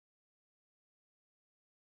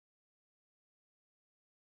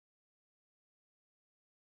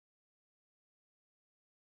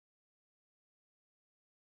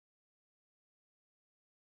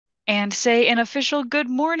and say an official good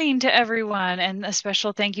morning to everyone. And a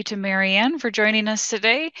special thank you to Marianne for joining us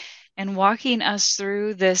today and walking us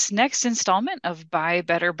through this next installment of Buy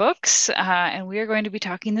Better Books. And we are going to be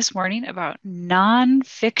talking this morning about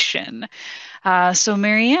nonfiction. So,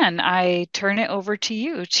 Marianne, I turn it over to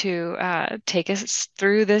you to take us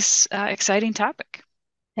through this exciting topic.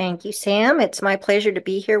 Thank you, Sam. It's my pleasure to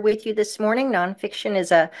be here with you this morning. Nonfiction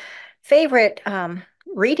is a favorite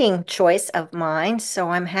reading choice of mine, so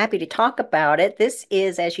I'm happy to talk about it. This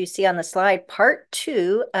is, as you see on the slide, part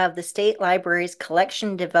two of the State Library's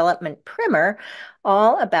Collection Development Primer,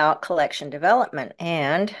 all about collection development.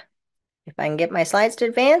 And if I can get my slides to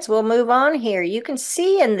advance, we'll move on here. You can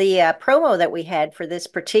see in the promo that we had for this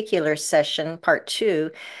particular session, part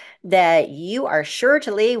two, that you are sure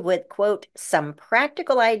to leave with, quote, some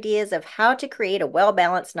practical ideas of how to create a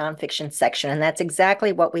well-balanced nonfiction section. And that's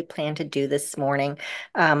exactly what we plan to do this morning.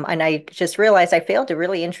 And I just realized I failed to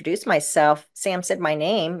really introduce myself. Sam said my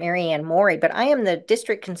name, Marianne Morey, but I am the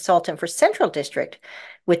district consultant for Central District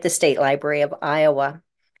with the State Library of Iowa.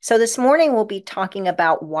 So this morning we'll be talking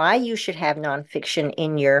about why you should have nonfiction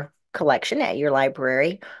in your collection at your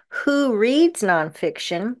library, who reads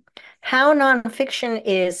nonfiction, how nonfiction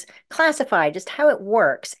is classified, just how it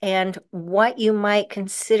works, and what you might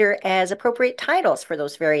consider as appropriate titles for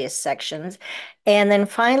those various sections. And then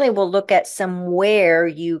finally, we'll look at some where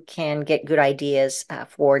you can get good ideas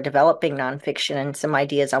for developing nonfiction and some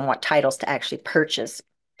ideas on what titles to actually purchase.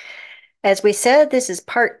 As we said, this is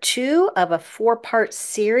part two of a four-part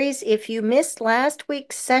series. If you missed last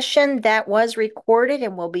week's session, that was recorded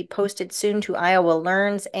and will be posted soon to Iowa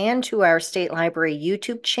Learns and to our State Library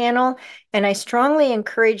YouTube channel. And I strongly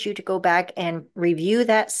encourage you to go back and review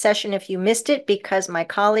that session if you missed it, because my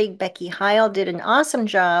colleague Becky Heil did an awesome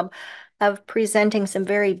job of presenting some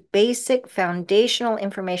very basic foundational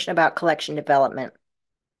information about collection development.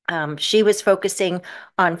 She was focusing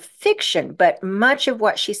on fiction, but much of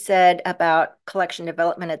what she said about collection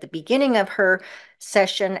development at the beginning of her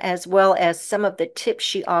session, as well as some of the tips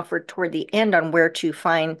she offered toward the end on where to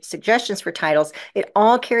find suggestions for titles, it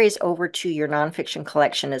all carries over to your nonfiction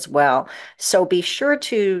collection as well. So be sure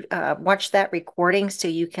to watch that recording so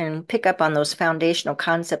you can pick up on those foundational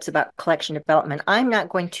concepts about collection development. I'm not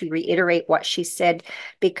going to reiterate what she said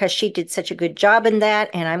because she did such a good job in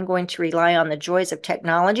that, and I'm going to rely on the joys of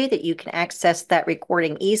technology that you can access that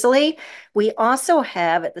recording easily. We also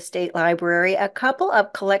have at the State Library a couple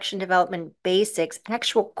of collection development basics,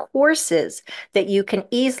 actual courses that you can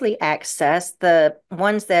easily access. The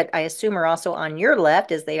ones that I assume are also on your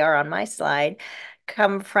left, as they are on my slide,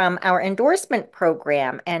 come from our endorsement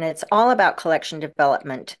program, and it's all about collection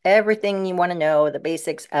development. Everything you want to know, the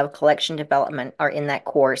basics of collection development are in that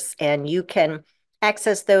course, and you can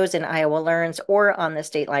access those in Iowa Learns or on the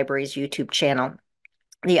State Library's YouTube channel.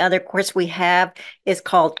 The other course we have is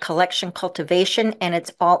called Collection Cultivation, and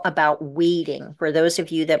it's all about weeding. For those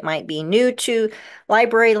of you that might be new to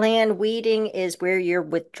library land, weeding is where you're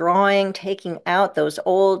withdrawing, taking out those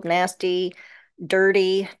old, nasty,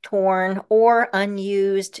 dirty, torn, or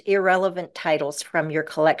unused, irrelevant titles from your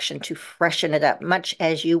collection to freshen it up. Much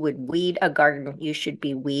as you would weed a garden, you should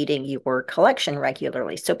be weeding your collection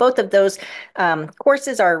regularly. So both of those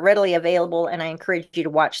courses are readily available, and I encourage you to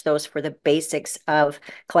watch those for the basics of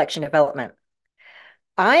collection development.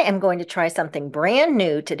 I am going to try something brand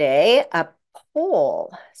new today, a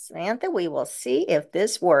poll. Samantha, we will see if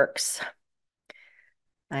this works.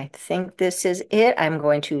 I think this is it. I'm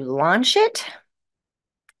going to launch it.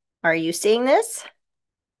 Are you seeing this?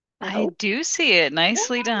 I I hope. do see it.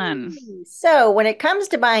 Nicely done. So when it comes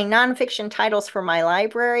to buying nonfiction titles for my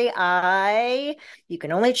library, you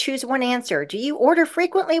can only choose one answer. Do you order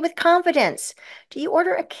frequently with confidence? Do you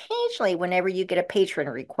order occasionally whenever you get a patron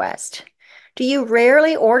request? Do you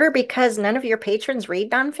rarely order because none of your patrons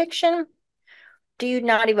read nonfiction? Do you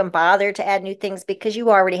not even bother to add new things because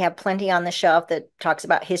you already have plenty on the shelf that talks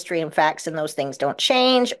about history and facts and those things don't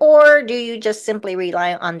change? Or do you just simply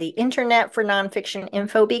rely on the internet for nonfiction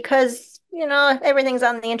info because, everything's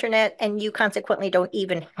on the internet and you consequently don't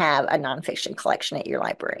even have a nonfiction collection at your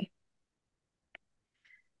library?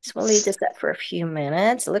 So we'll leave this up for a few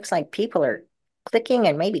minutes. It looks like people are clicking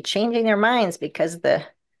and maybe changing their minds because the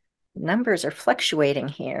numbers are fluctuating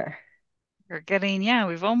here. We're getting, yeah,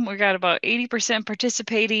 we got about 80%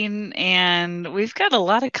 participating, and we've got a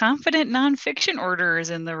lot of confident nonfiction orders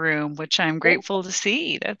in the room, which I'm grateful to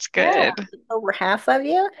see. That's Yeah, good. over half of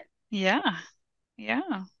you. Yeah, yeah.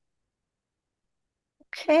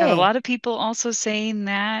 Got a Okay. lot of people also saying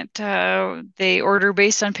that they order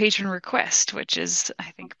based on patron request, which is,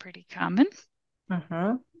 I think, pretty common.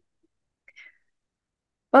 Mhm.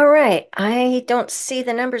 All right, I don't see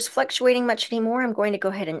the numbers fluctuating much anymore. I'm going to go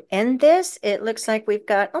ahead and end this. It looks like we've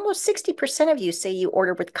got almost 60% of you say you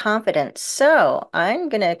order with confidence. So I'm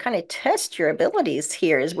going to kind of test your abilities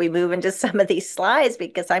here as we move into some of these slides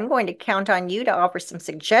because I'm going to count on you to offer some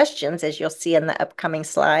suggestions, as you'll see in the upcoming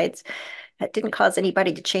slides. That didn't cause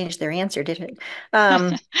anybody to change their answer, did it?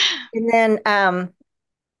 And then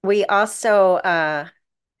we also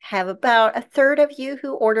have about a third of you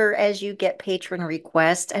who order as you get patron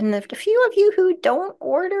requests, and a few of you who don't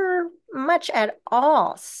order much at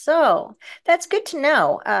all. So that's good to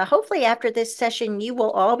know. Hopefully, after this session, you will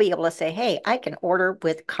all be able to say, hey, I can order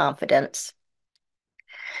with confidence.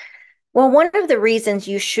 Well, one of the reasons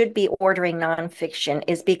you should be ordering nonfiction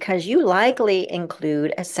is because you likely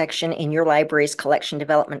include a section in your library's collection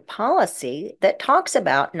development policy that talks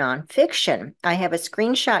about nonfiction. I have a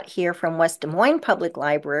screenshot here from West Des Moines Public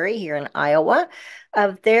Library here in Iowa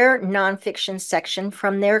of their nonfiction section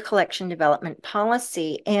from their collection development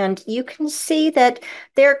policy. And you can see that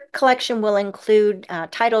their collection will include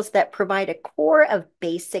titles that provide a core of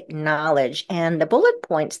basic knowledge. And the bullet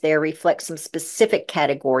points there reflect some specific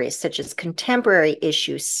categories such as contemporary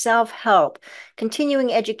issues, self-help,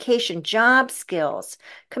 continuing education, job skills,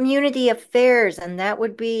 community affairs, and that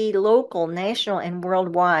would be local, national, and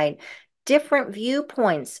worldwide, different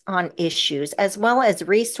viewpoints on issues, as well as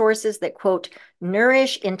resources that, quote,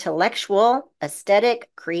 nourish intellectual, aesthetic,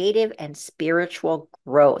 creative, and spiritual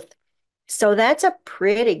growth. So that's a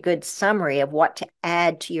pretty good summary of what to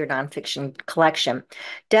add to your nonfiction collection.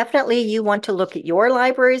 Definitely, you want to look at your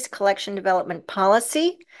library's collection development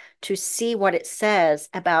policy to see what it says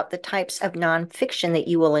about the types of nonfiction that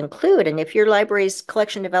you will include. And if your library's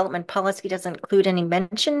collection development policy doesn't include any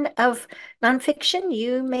mention of nonfiction,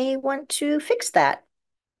 you may want to fix that.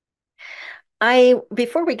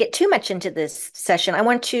 Before we get too much into this session, I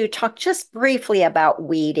want to talk just briefly about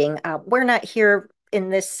weeding. We're not here in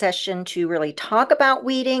this session to really talk about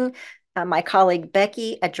weeding. My colleague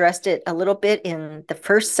Becky addressed it a little bit in the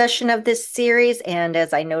first session of this series. And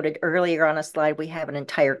as I noted earlier on a slide, we have an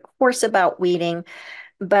entire course about weeding.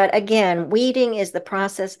 But again, weeding is the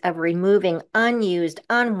process of removing unused,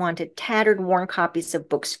 unwanted, tattered, worn copies of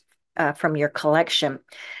books from your collection.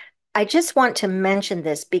 I just want to mention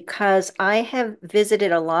this because I have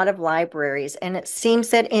visited a lot of libraries, and it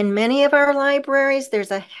seems that in many of our libraries,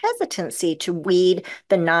 there's a hesitancy to weed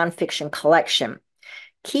the nonfiction collection.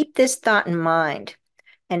 Keep this thought in mind.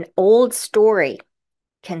 An old story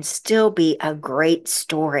can still be a great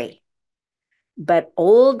story, but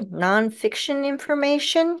old nonfiction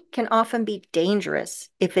information can often be dangerous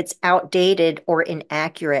if it's outdated or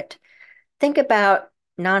inaccurate. Think about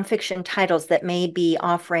nonfiction titles that may be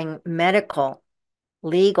offering medical,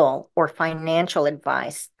 legal, or financial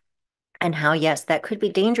advice, and how, yes, that could be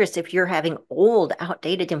dangerous if you're having old,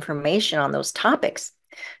 outdated information on those topics.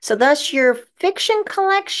 So, thus, your fiction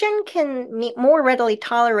collection can more readily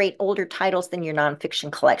tolerate older titles than your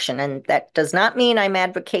nonfiction collection. And that does not mean I'm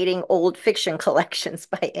advocating old fiction collections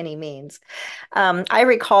by any means. I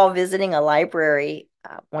recall visiting a library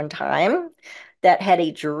one time that had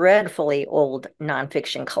a dreadfully old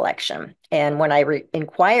nonfiction collection. And when I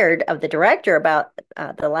inquired of the director about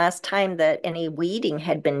the last time that any weeding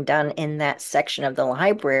had been done in that section of the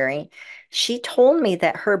library, she told me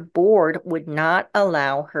that her board would not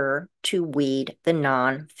allow her to weed the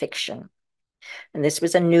nonfiction. And this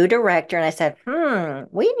was a new director. And I said,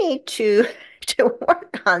 we need to, to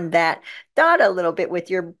work on that thought a little bit with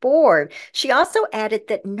your board. She also added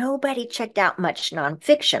that nobody checked out much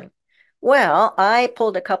nonfiction. Well, I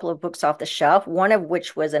pulled a couple of books off the shelf, one of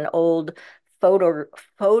which was an old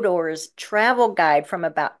Fodor's travel guide from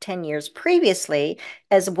about 10 years previously,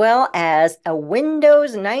 as well as a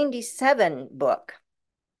Windows 97 book.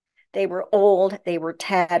 They were old, they were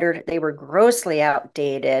tattered, they were grossly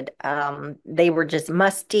outdated. They were just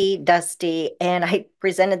musty, dusty. And I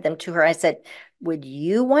presented them to her. I said, would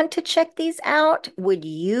you want to check these out? Would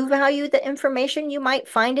you value the information you might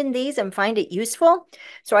find in these and find it useful?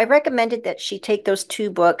 So I recommended that she take those two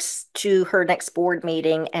books to her next board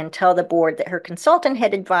meeting and tell the board that her consultant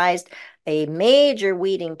had advised a major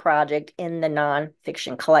weeding project in the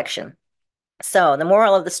nonfiction collection. So the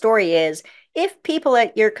moral of the story is, if people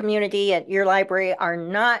at your community, at your library, are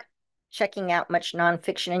not checking out much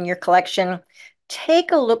nonfiction in your collection,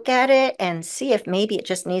 take a look at it and see if maybe it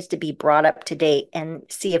just needs to be brought up to date and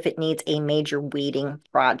see if it needs a major weeding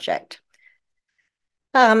project.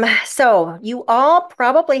 So you all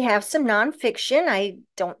probably have some nonfiction. I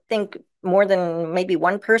don't think more than maybe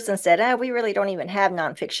one person said, we really don't even have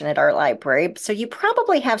nonfiction at our library. So you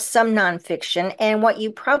probably have some nonfiction, and what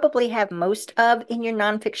you probably have most of in your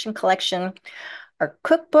nonfiction collection are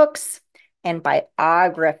cookbooks and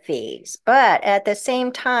biographies. But at the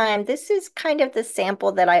same time, this is kind of the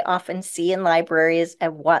sample that I often see in libraries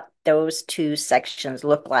of what those two sections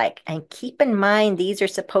look like. And keep in mind, these are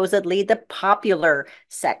supposedly the popular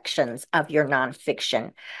sections of your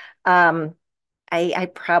nonfiction. Um, I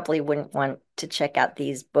probably wouldn't want to check out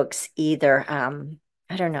these books either.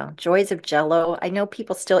 I don't know, Joys of Jello. I know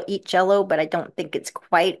people still eat Jello, but I don't think it's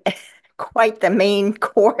quite quite the main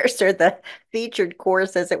course or the featured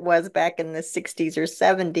course as it was back in the 60s or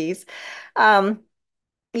 70s. Um,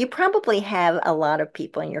 you probably have a lot of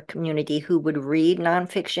people in your community who would read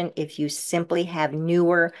nonfiction if you simply have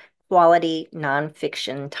newer quality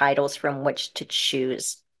nonfiction titles from which to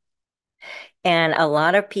choose. And a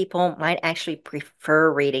lot of people might actually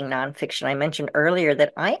prefer reading nonfiction. I mentioned earlier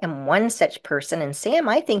that I am one such person, and Sam,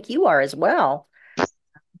 I think you are as well.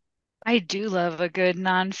 I do love a good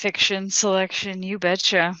nonfiction selection, you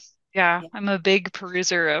betcha. Yeah, Yeah. I'm a big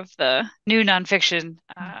peruser of the new nonfiction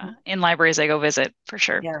Mhm. in libraries I go visit for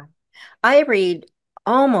sure. Yeah. I read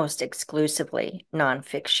almost exclusively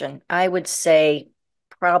nonfiction. I would say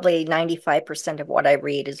probably 95% of what I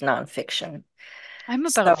read is nonfiction. I'm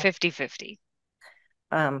about So, 50-50.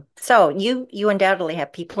 so you undoubtedly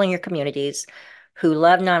have people in your communities who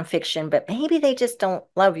love nonfiction, but maybe they just don't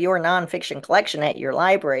love your nonfiction collection at your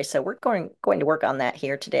library. So we're going to work on that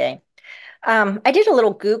here today. I did a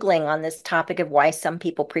little Googling on this topic of why some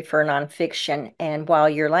people prefer nonfiction. And while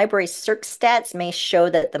your library search stats may show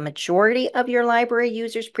that the majority of your library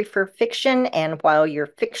users prefer fiction, and while your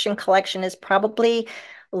fiction collection is probably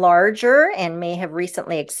larger and may have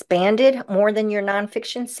recently expanded more than your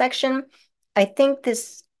nonfiction section, I think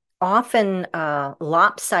this often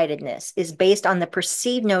lopsidedness is based on the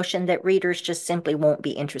perceived notion that readers just simply won't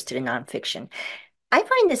be interested in nonfiction. I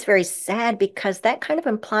find this very sad because that kind of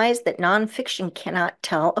implies that nonfiction cannot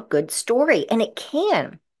tell a good story, and it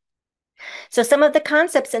can. So, some of the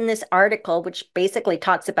concepts in this article, which basically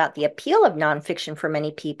talks about the appeal of nonfiction for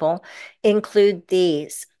many people, include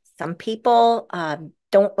these. Some people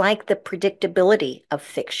don't like the predictability of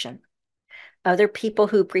fiction. Other people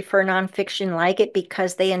who prefer nonfiction like it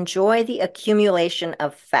because they enjoy the accumulation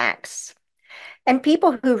of facts. And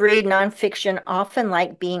people who read nonfiction often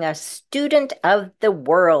like being a student of the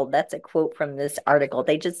world. That's a quote from this article.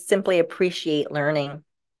 They just simply appreciate learning.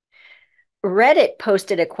 Reddit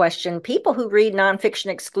posted a question, people who read nonfiction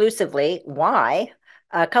exclusively, why?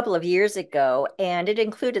 A couple of years ago, and it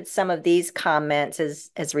included some of these comments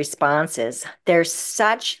as responses. There's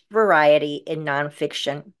such variety in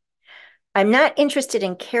nonfiction. I'm not interested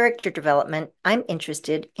in character development. I'm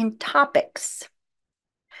interested in topics.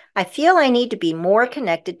 I feel I need to be more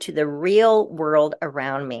connected to the real world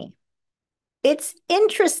around me. It's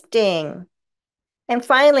interesting. And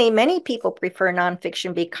finally, many people prefer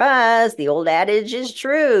nonfiction because the old adage is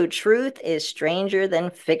true. Truth is stranger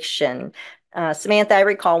than fiction. Samantha, I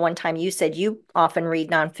recall one time you said you often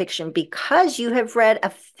read nonfiction because you have read a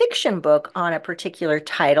fiction book on a particular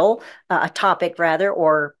title, a topic rather,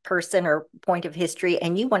 or person or point of history,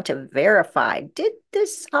 and you want to verify, did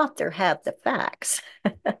this author have the facts?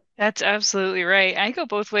 That's absolutely right. I go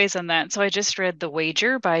both ways on that. So I just read The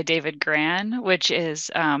Wager by David Gran, which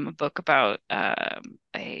is a book about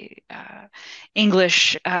a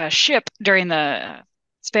English ship during the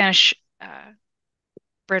Spanish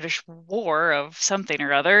British War of something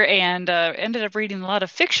or other, and ended up reading a lot of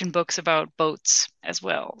fiction books about boats as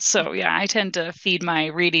well. So yeah, I tend to feed my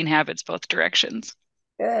reading habits both directions.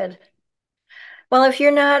 Good. Well, if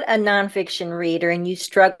you're not a nonfiction reader and you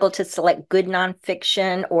struggle to select good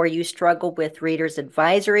nonfiction, or you struggle with reader's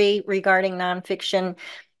advisory regarding nonfiction,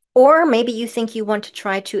 or maybe you think you want to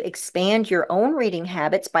try to expand your own reading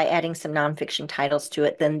habits by adding some nonfiction titles to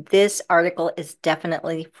it, then this article is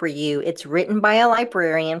definitely for you. It's written by a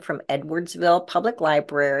librarian from Edwardsville Public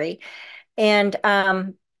Library, and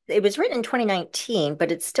it was written in 2019,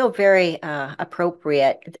 but it's still very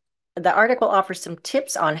appropriate. The article offers some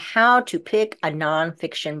tips on how to pick a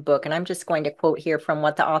nonfiction book. And I'm just going to quote here from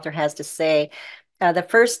what the author has to say. The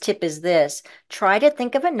first tip is this: try to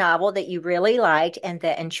think of a novel that you really liked and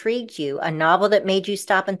that intrigued you, a novel that made you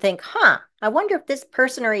stop and think, huh, I wonder if this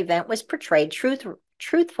person or event was portrayed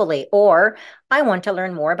truthfully, or I want to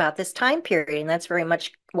learn more about this time period. And that's very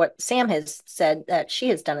much what Sam has said that she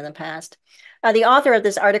has done in the past. The author of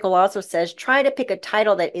this article also says try to pick a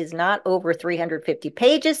title that is not over 350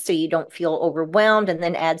 pages so you don't feel overwhelmed, and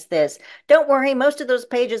then adds this: don't worry, most of those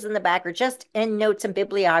pages in the back are just endnotes and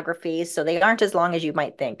bibliographies, so they aren't as long as you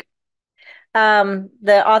might think.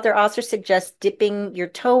 The author also suggests dipping your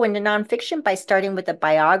toe into nonfiction by starting with a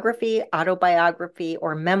biography, autobiography,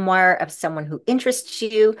 or memoir of someone who interests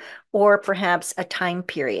you, or perhaps a time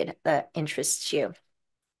period that interests you.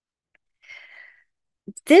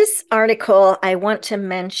 This article I want to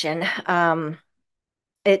mention, and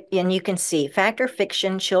you can see fact or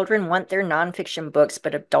fiction, children want their nonfiction books,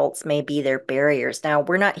 but adults may be their barriers. Now,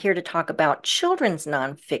 we're not here to talk about children's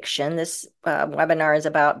nonfiction. This webinar is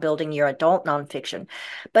about building your adult nonfiction.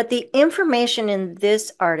 But the information in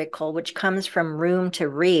this article, which comes from Room to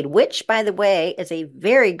Read, which, by the way, is a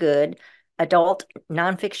very good adult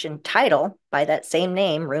nonfiction title by that same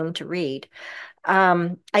name, Room to Read.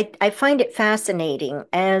 I find it fascinating.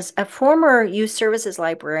 As a former youth services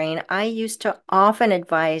librarian, I used to often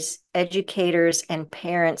advise educators and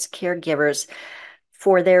parents, caregivers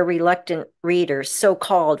for their reluctant readers,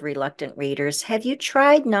 so-called reluctant readers. Have you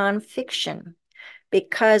tried nonfiction?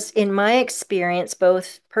 Because in my experience,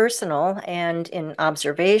 both personal and in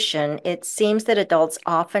observation, it seems that adults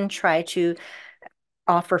often try to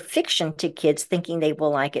offer fiction to kids thinking they will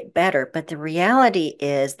like it better. But the reality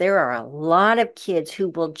is there are a lot of kids who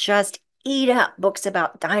will just eat up books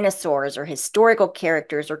about dinosaurs or historical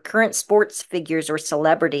characters or current sports figures or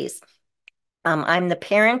celebrities. I'm the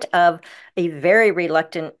parent of a very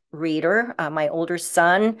reluctant reader. My older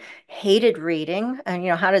son hated reading. And,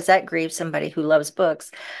 how does that grieve somebody who loves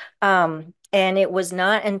books? And it was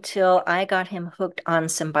not until I got him hooked on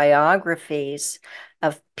some biographies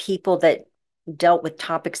of people that dealt with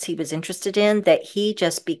topics he was interested in that he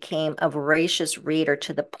just became a voracious reader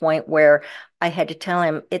to the point where I had to tell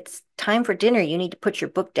him, it's time for dinner. You need to put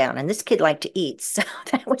your book down. And this kid liked to eat. So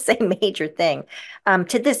that was a major thing.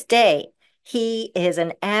 To this day, he is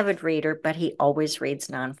an avid reader, but he always reads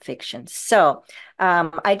nonfiction. So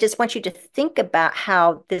I just want you to think about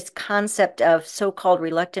how this concept of so-called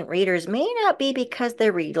reluctant readers may not be because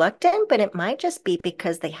they're reluctant, but it might just be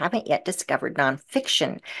because they haven't yet discovered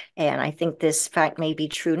nonfiction. And I think this fact may be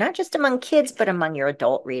true, not just among kids, but among your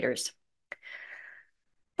adult readers.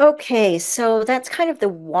 Okay, so that's kind of the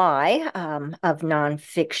why of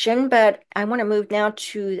nonfiction, but I want to move now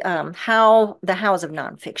to how the hows of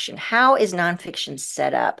nonfiction. How is nonfiction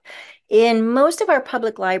set up? In most of our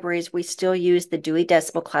public libraries, we still use the Dewey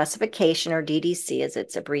Decimal Classification, or DDC as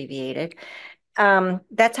it's abbreviated.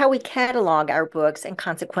 That's how we catalog our books and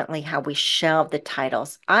consequently how we shelve the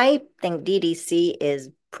titles. I think DDC is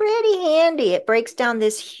pretty handy. It breaks down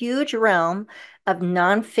this huge realm of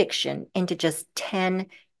nonfiction into just 10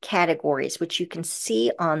 categories, which you can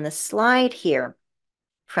see on the slide here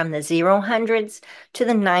from the 0 hundreds to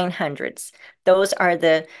the 900s. Those are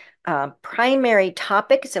the primary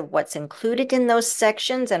topics of what's included in those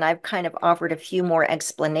sections, and I've kind of offered a few more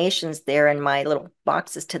explanations there in my little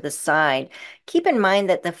boxes to the side. Keep in mind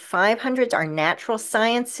that the 500s are natural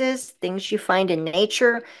sciences, things you find in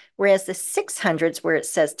nature, whereas the 600s, where it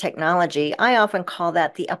says technology, I often call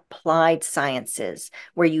that the applied sciences,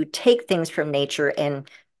 where you take things from nature and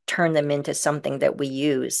turn them into something that we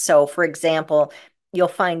use. So, for example, you'll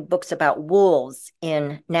find books about wolves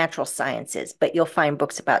in natural sciences, but you'll find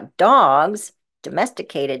books about dogs,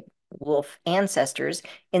 domesticated wolf ancestors,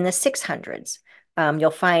 in the 600s.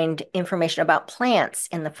 You'll find information about plants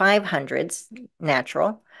in the 500s,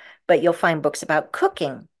 natural, but you'll find books about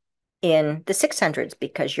cooking in the 600s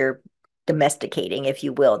because you're domesticating, if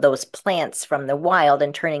you will, those plants from the wild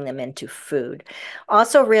and turning them into food.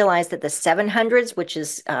 Also realize that the 700s, which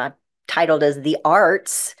is titled as the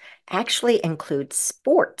arts, actually includes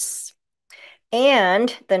sports.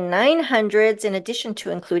 And the 900s, in addition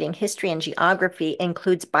to including history and geography,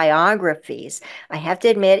 includes biographies. I have to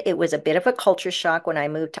admit, it was a bit of a culture shock when I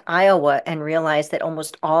moved to Iowa and realized that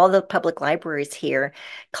almost all the public libraries here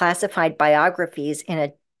classified biographies in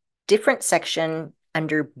a different section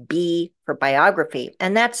under B for biography.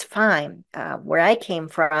 And that's fine. Where I came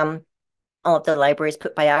from, all of the libraries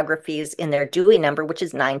put biographies in their Dewey number, which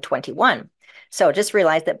is 921. So just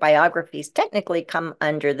realize that biographies technically come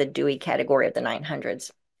under the Dewey category of the 900s.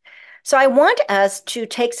 So I want us to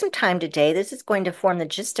take some time today. This is going to form the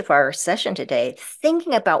gist of our session today,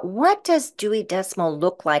 thinking about what does Dewey Decimal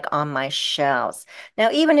look like on my shelves. Now,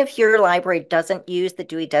 even if your library doesn't use the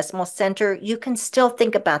Dewey Decimal Center, you can still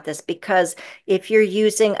think about this because if you're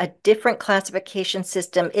using a different classification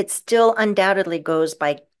system, it still undoubtedly goes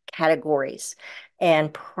by categories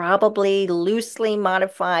and probably loosely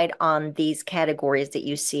modified on these categories that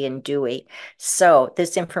you see in Dewey. So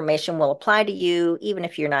this information will apply to you even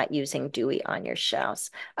if you're not using Dewey on your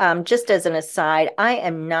shelves. Just as an aside, I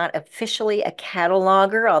am not officially a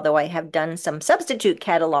cataloger, although I have done some substitute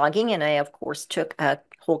cataloging, and I, of course, took a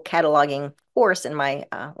whole cataloging course in my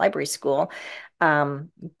library school. Um,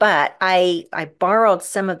 but I borrowed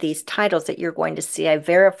some of these titles that you're going to see. I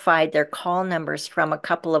verified their call numbers from a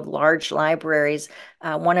couple of large libraries,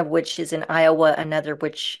 one of which is in Iowa, another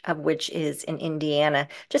which is in Indiana,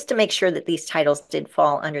 just to make sure that these titles did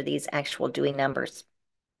fall under these actual Dewey numbers.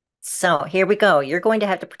 So here we go. You're going to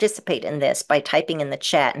have to participate in this by typing in the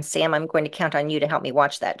chat. And Sam, I'm going to count on you to help me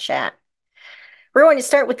watch that chat. We're going to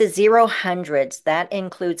start with the 0 hundreds. That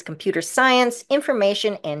includes computer science,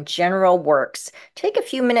 information, and general works. Take a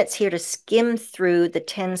few minutes here to skim through the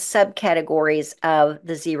 10 subcategories of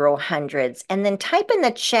the 0 hundreds, and then type in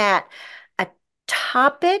the chat a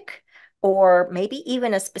topic or maybe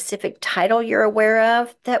even a specific title you're aware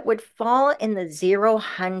of that would fall in the 0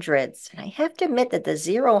 hundreds. And I have to admit that the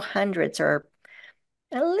 0 hundreds are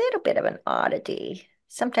a little bit of an oddity.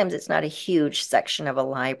 Sometimes it's not a huge section of a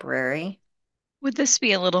library. Would this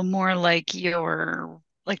be a little more like your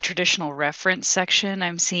like traditional reference section?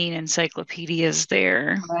 I'm seeing encyclopedias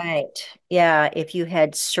there. Right. Yeah, if you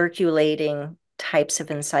had circulating types of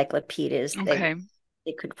encyclopedias, Okay.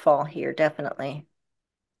 they could fall here, definitely.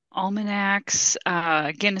 Almanacs,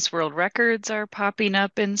 Guinness World Records are popping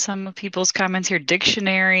up in some of people's comments here.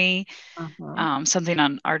 Dictionary, Uh-huh. something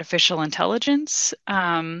on artificial intelligence.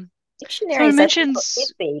 Someone Dictionaries, that's a little mentions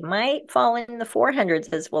iffy. Might fall in the 400s,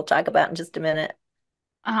 as we'll talk about in just a minute.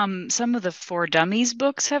 some of the For Dummies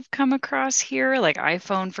books have come across here, like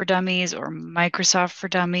iPhone for Dummies or Microsoft for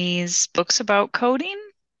Dummies, books about coding,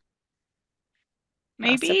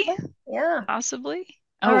 maybe, Possibly. Yeah. possibly.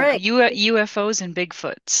 All Oh, right. UFOs and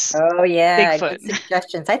Bigfoots. Oh, yeah, Bigfoot. good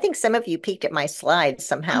suggestions. I think some of you peeked at my slides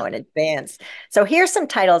somehow in advance. So here's some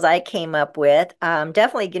titles I came up with.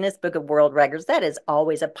 Definitely Guinness Book of World Records. That is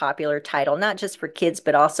always a popular title, not just for kids,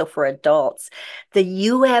 but also for adults. The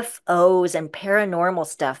UFOs and paranormal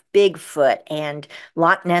stuff, Bigfoot and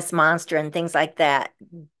Loch Ness Monster and things like that.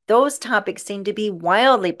 Those topics seem to be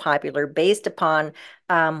wildly popular based upon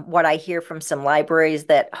what I hear from some libraries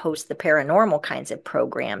that host the paranormal kinds of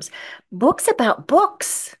programs. Books about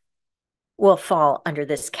books will fall under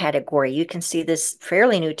this category. You can see this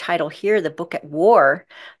fairly new title here, The Book at War,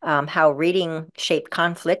 How Reading Shaped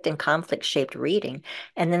Conflict and Conflict Shaped Reading.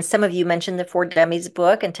 And then some of you mentioned the For Dummies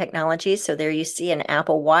book and technology. So there you see an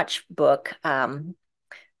Apple Watch book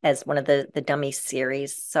as one of the dummy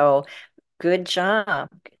series. So good job.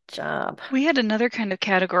 Good job. We had another kind of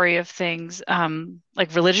category of things,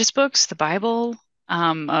 like religious books, the Bible,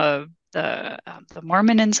 the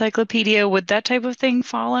Mormon Encyclopedia. Would that type of thing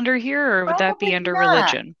fall under here, or would that be Probably under not.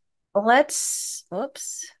 religion? Oops,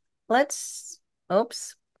 let's,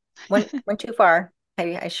 oops, went too far.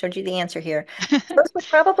 I showed you the answer here. Those would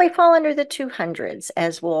probably fall under the 200s,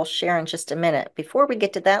 as we'll share in just a minute. Before we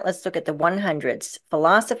get to that, let's look at the 100s.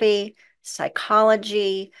 Philosophy,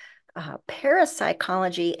 psychology,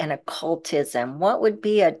 parapsychology, and occultism. What would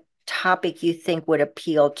be a topic you think would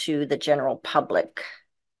appeal to the general public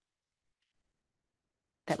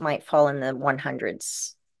that might fall in the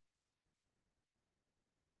 100s?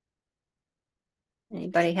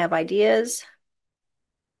 Anybody have ideas?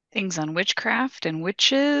 Things on witchcraft and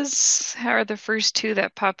witches. How are the first two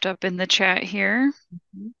that popped up in the chat here?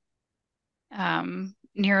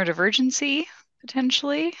 Neurodivergency,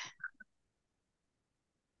 potentially.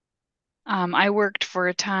 I worked for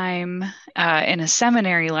a time in a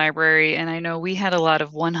seminary library, and I know we had a lot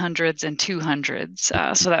of 100s and 200s.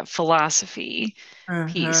 So that philosophy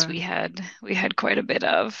piece Mm-hmm. we had quite a bit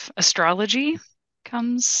of. Astrology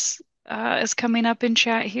comes is coming up in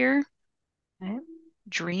chat here. Okay.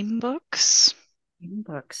 Dream books.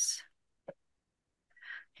 Books.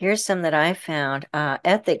 Here's some that I found.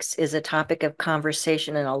 Ethics is a topic of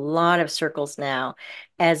conversation in a lot of circles now,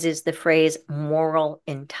 as is the phrase moral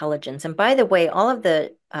intelligence. And by the way, all of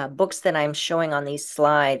the books that I'm showing on these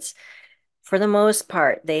slides, for the most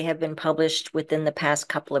part, they have been published within the past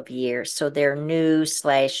couple of years. So they're new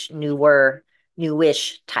slash newer,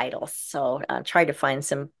 newish titles. So try to find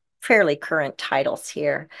some fairly current titles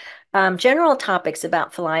here. General topics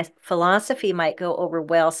about philosophy might go over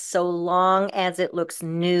well so long as it looks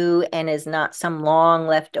new and is not some long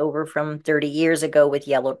leftover from 30 years ago with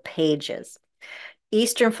yellowed pages.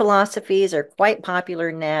 Eastern philosophies are quite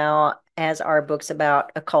popular now, as are books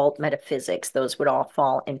about occult metaphysics. Those would all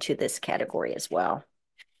fall into this category as well.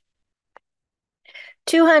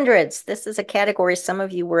 200s. This is a category some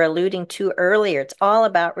of you were alluding to earlier. It's all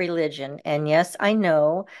about religion. And yes, I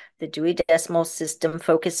know the Dewey Decimal System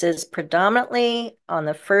focuses predominantly on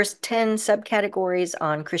the first 10 subcategories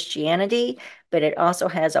on Christianity, but it also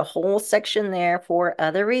has a whole section there for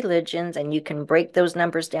other religions, and you can break those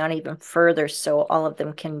numbers down even further so all of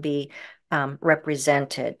them can be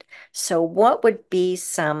represented. So, what would be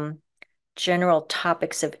some general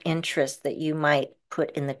topics of interest that you might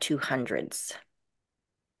put in the 200s?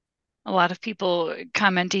 A lot of people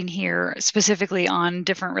commenting here specifically on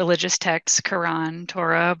different religious texts, Quran,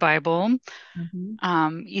 Torah, Bible, Mhm.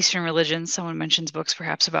 Eastern religions. Someone mentions books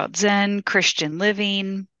perhaps about Zen, Christian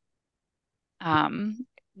living. Um,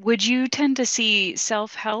 would you tend to see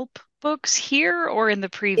self-help books here or in the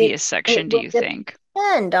It previous it section, do will you think?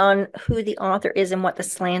 depend on who the author is and what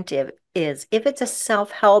the is. If it's a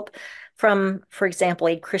self-help from, for example,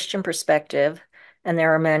 a Christian perspective, and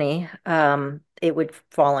there are many, it would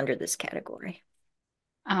fall under this category.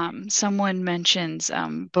 Someone mentions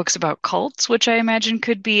books about cults, which I imagine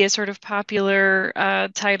could be a sort of popular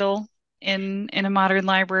title in a modern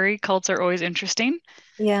library. Cults are always interesting.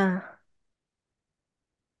 Yeah.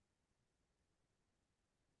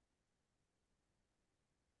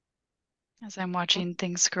 As I'm watching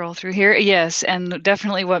things scroll through here, yes, and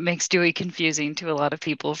definitely what makes Dewey confusing to a lot of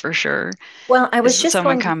people for sure Well, I was is just someone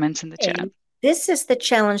going to comments in the chat. say, this is the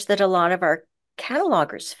challenge that a lot of our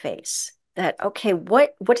catalogers face. That, okay,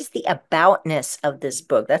 what is the aboutness of this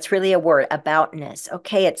book? That's really a word, aboutness.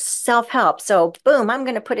 Okay, it's self-help. So boom, I'm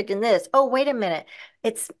going to put it in this. Oh, wait a minute.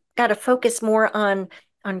 It's got to focus more on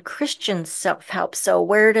Christian self-help. So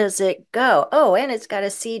where does it go? Oh, and it's got a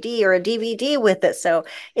CD or a DVD with it. So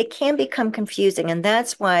it can become confusing. And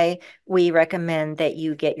that's why we recommend that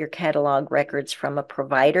you get your catalog records from a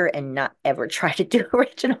provider and not ever try to do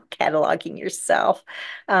original cataloging yourself.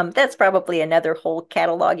 That's probably another whole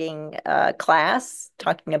cataloging class,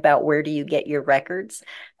 talking about where do you get your records.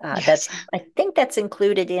 Yes. That's I think that's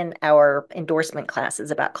included in our endorsement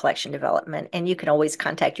classes about collection development, and you can always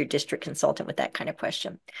contact your district consultant with that kind of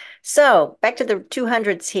question. So back to the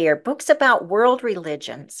 200s here, books about world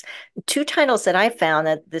religions. Two titles that I found,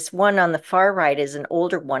 that this one on the far right is an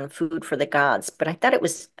older one, Food for the Gods, but I thought it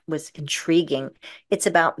was intriguing. It's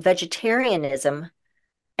about vegetarianism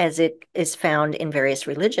as it is found in various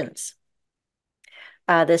religions.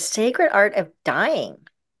 The Sacred Art of Dying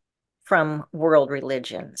from World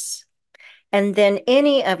Religions. And then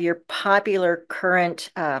any of your popular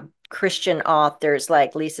current Christian authors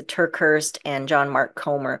like Lisa Turkhurst and John Mark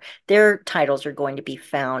Comer, their titles are going to be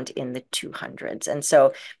found in the 200s. And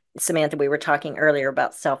so, Samantha, we were talking earlier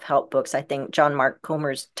about self-help books. I think John Mark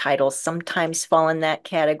Comer's titles sometimes fall in that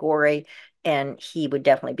category, and he would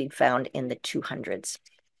definitely be found in the 200s.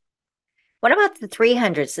 What about the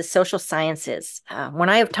 300s, the social sciences? When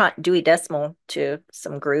I have taught Dewey Decimal to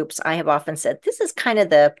some groups, I have often said this is kind of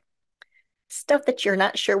the stuff that you're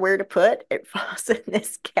not sure where to put. It falls in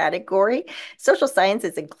this category. Social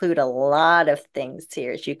sciences include a lot of things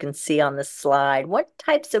here, as you can see on the slide. What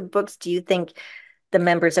types of books do you think the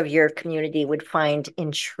members of your community would find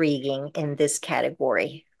intriguing in this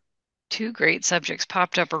category? Two great subjects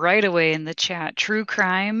popped up right away in the chat, true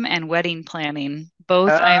crime and wedding planning.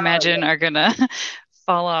 Both, I Oh, imagine, yeah. are gonna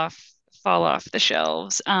fall off fall off the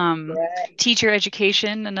shelves. Right. Teacher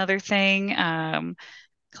education, another thing.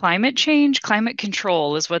 Climate change, climate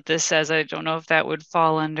control is what this says. I don't know if that would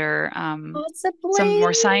fall under some Possibly,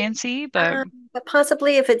 more sciency, but but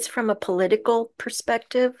possibly if it's from a political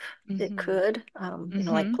perspective, it hmm could,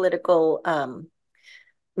 like hmm political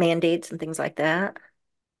mandates and things like that.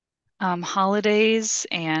 Holidays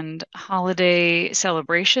and holiday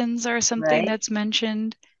celebrations are something Right, that's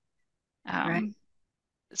mentioned. right. Um,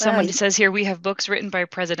 Wow, Someone says here we have books written by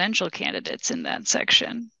presidential candidates in that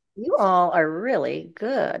section. you all are really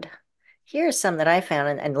good. Here's some that I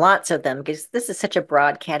found, and lots of them, because this is such a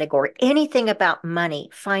broad category. Anything about money,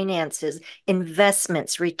 finances,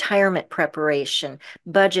 investments, retirement preparation,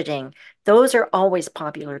 budgeting. Those are always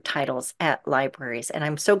popular titles at libraries. And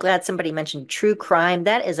I'm so glad somebody mentioned true crime.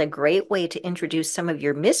 That is a great way to introduce some of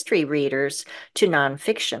your mystery readers to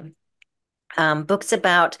nonfiction. Books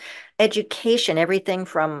about education, everything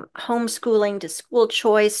from homeschooling to school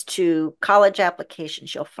choice to college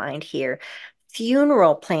applications, you'll find here.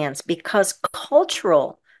 Funeral plans, because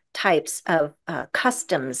cultural types of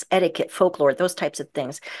customs, etiquette, folklore, those types of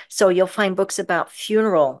things. So you'll find books about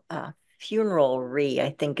funeralry,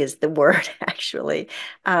 I think is the word actually.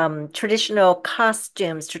 Traditional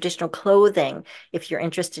costumes, traditional clothing, if you're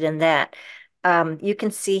interested in that. You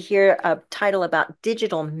can see here a title about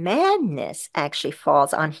digital madness actually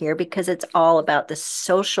falls on here because it's all about the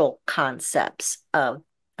social concepts of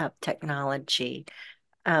technology.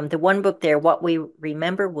 The one book there, What We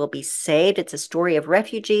Remember Will Be Saved. It's a story of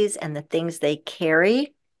refugees and the things they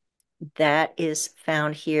carry. That is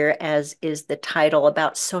found here, as is the title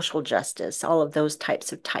about social justice. All of those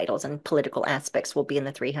types of titles and political aspects will be in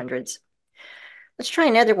the 300s. Let's try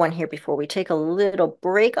another one here before we take a little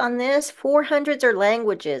break on this. 400s or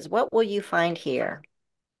languages. What will you find here?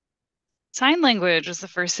 Sign language was the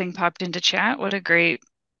first thing popped into chat. What a great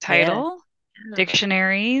Yes. title. Yeah.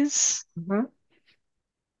 Dictionaries Mhm.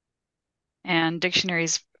 and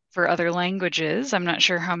dictionaries for other languages. I'm not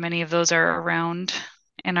sure how many of those are around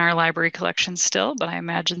in our library collection still, but I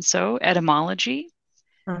imagine so. Etymology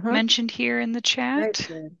Mhm. mentioned here in the Very chat.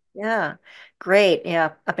 good. Yeah. Great.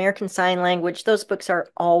 Yeah. American Sign Language. Those books are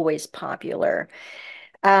always popular.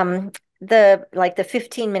 Um, the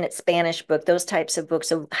 15-minute Spanish book, those types of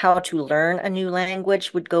books of how to learn a new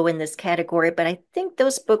language would go in this category, but I think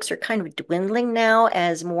those books are kind of dwindling now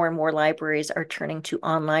as more and more libraries are turning to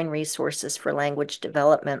online resources for language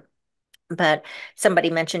development. But somebody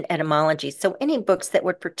mentioned etymology. So any books that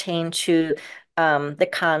would pertain to the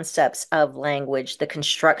concepts of language, the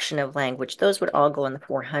construction of language, those would all go in the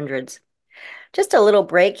 400s. Just a little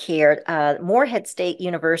break here. Morehead State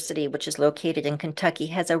University, which is located in Kentucky,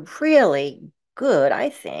 has a really good, I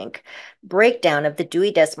think, breakdown of the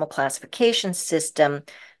Dewey Decimal Classification System,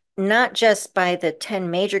 not just by the 10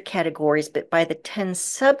 major categories, but by the 10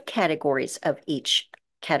 subcategories of each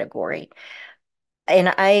category. And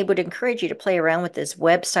I would encourage you to play around with this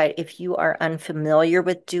website if you are unfamiliar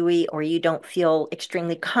with Dewey or you don't feel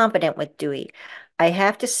extremely confident with Dewey. I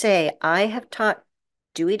have to say, I have taught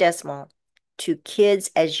Dewey Decimal to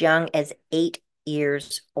kids as young as 8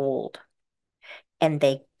 years old, and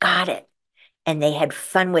they got it. And they had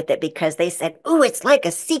fun with it because they said, "Ooh, it's like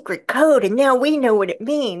a secret code, and now we know what it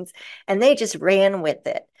means." And they just ran with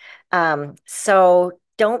it. So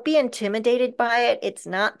don't be intimidated by it. It's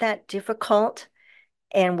not that difficult.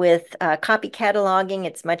 And with copy cataloging,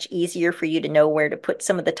 it's much easier for you to know where to put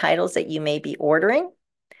some of the titles that you may be ordering.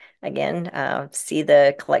 Again, see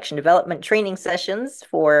the collection development training sessions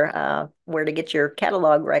for where to get your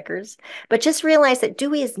catalog records. But just realize that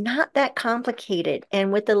Dewey is not that complicated.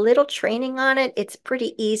 And with a little training on it, it's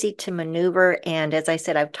pretty easy to maneuver. And as I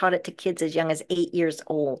said, I've taught it to kids as young as 8 years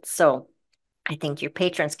old. So I think your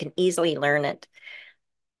patrons can easily learn it.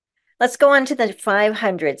 Let's go on to the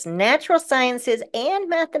 500s, natural sciences and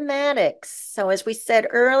mathematics. So, as we said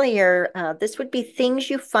earlier, this would be things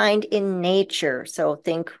you find in nature. So,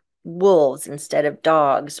 think wolves instead of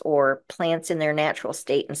dogs, or plants in their natural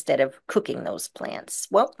state instead of cooking those plants.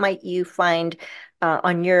 What might you find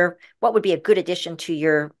what would be a good addition to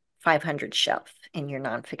your 500 shelf in your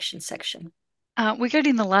nonfiction section? We're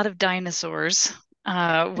getting a lot of dinosaurs,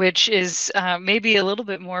 which is maybe a little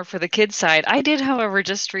bit more for the kids side. I did, however,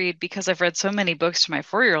 just read, because I've read so many books to my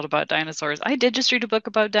 4-year-old about dinosaurs. I did just read a book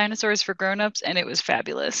about dinosaurs for grown-ups, and it was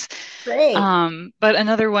fabulous. Great. But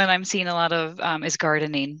another one I'm seeing a lot of is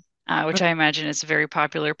gardening, which I imagine is a very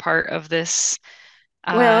popular part of this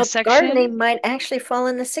Well, section. gardening might actually fall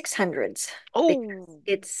in the 600s because Oh,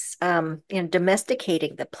 it's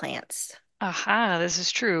domesticating the plants. aha, this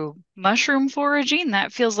is true. Mushroom foraging,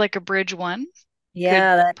 that feels like a bridge one. Could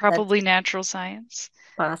Yeah, that's probably natural science.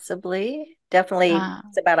 possibly. Definitely Uh,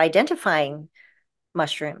 it's about identifying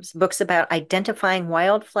mushrooms, books about identifying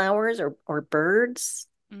wildflowers or birds.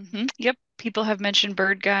 Yep, people have mentioned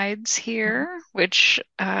bird guides Mhm. here, which,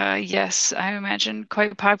 yes, I imagine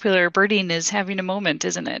quite popular. Birding is having a moment,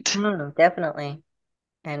 isn't it? Definitely.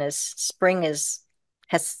 And as spring is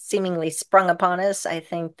has seemingly sprung upon us, I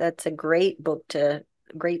think that's a great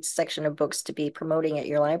section of books to be promoting at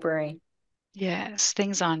your library. Yes,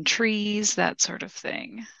 things on trees, that sort of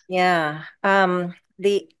thing. Yeah.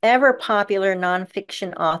 The ever popular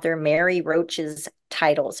nonfiction author Mary Roach's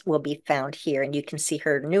titles will be found here, and you can see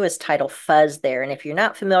her newest title, Fuzz, there. And if you're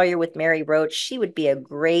not familiar with Mary Roach, she would be a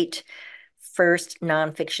great first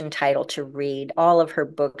nonfiction title to read. All of her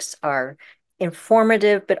books are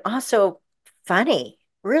informative, but also funny,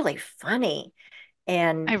 really funny,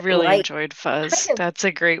 I and really enjoyed Fuzz. kind of That's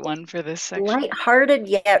a great one for this section. lighthearted,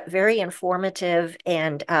 yet very informative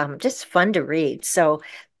and just fun to read. So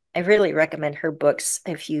I really recommend her books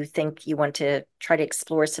if you think you want to try to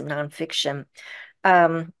explore some nonfiction.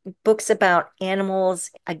 Um, Books about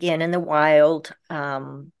animals, again, in the wild.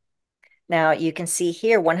 Now you can see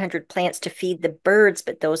here 100 plants to feed the birds,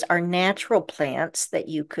 but those are natural plants that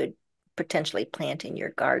you could potentially plant in your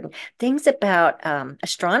garden. Things about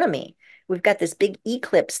astronomy. We've got this big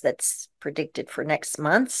eclipse that's predicted for next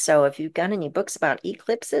month. So if you've got any books about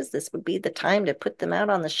eclipses, this would be the time to put them out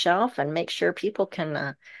on the shelf and make sure people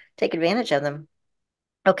can take advantage of them.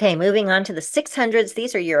 Okay, moving on to the 600s.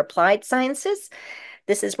 These are your applied sciences.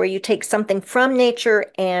 This is where you take something from nature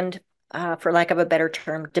and, for lack of a better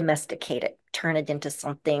term, domesticate it, turn it into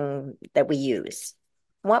something that we use.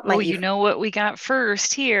 What Oh, might you you know what we got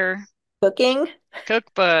first here? cooking?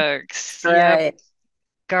 Cookbooks. Yep. Right.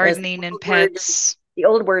 Whereas gardening and pets. the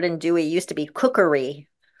old word in Dewey used to be cookery.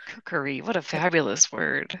 Cookery, what a fabulous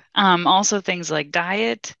word. Also things like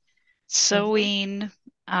diet, Mhm. sewing.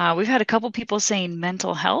 We've had a couple people saying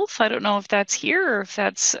mental health. I don't know if that's here or if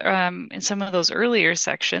that's in some of those earlier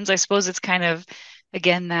sections. I suppose it's kind of,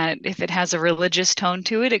 again, that if it has a religious tone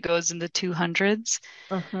to it, it goes in the 200s.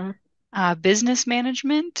 Mhm. Business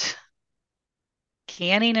management,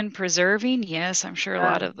 canning and preserving. Yes, I'm sure a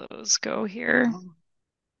lot Ah, of those go here. oh,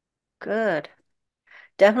 good.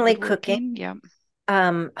 Definitely cooking. Woodworking. Yep.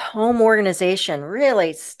 Home organization,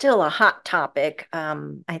 really still a hot topic.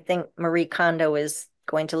 I think Marie Kondo is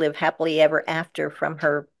going to live happily ever after from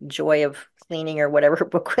her joy of cleaning or whatever her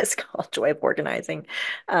book was called, Joy of Organizing,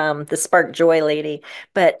 the Spark Joy lady.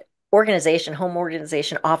 But organization, home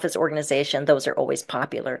organization, office organization, those are always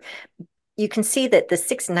popular. You can see that the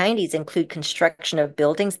 690s include construction of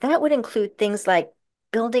buildings. That would include things like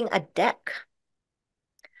building a deck.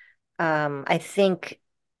 I think,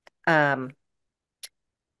 um,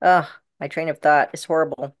 oh, my train of thought is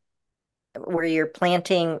horrible. Where you're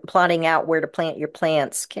plotting out where to plant your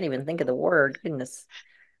plants. Can't even think of the word. Goodness.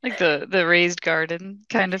 Like the raised garden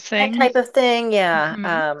kind of That thing. type of thing, yeah.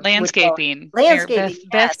 Landscaping. Here, Beth, Landscaping,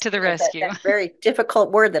 Beth yes. to the Yes, that, rescue. that very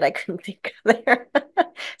difficult word that I couldn't think of there.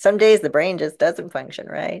 Some days the brain just doesn't function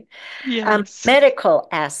right. Yes. Medical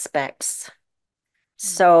aspects. Mhm.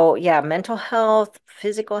 So yeah, mental health,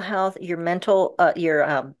 physical health, your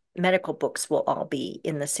medical books will all be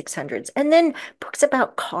in the 600s. And then books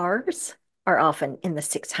about cars are often in the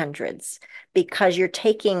 600s because you're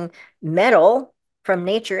taking metal from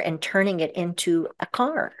nature and turning it into a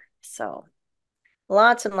car. So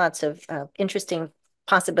lots and lots of interesting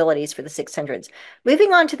possibilities for the 600s.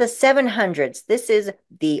 Moving on to the 700s. This is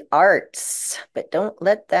the arts, but don't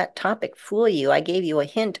let that topic fool you. I gave you a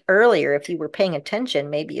hint earlier. If you were paying attention,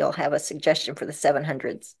 maybe you'll have a suggestion for the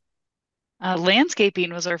 700s.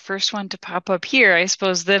 Landscaping was our first one to pop up here. I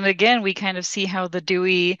suppose then again, we kind of see how the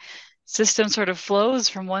Dewey system sort of flows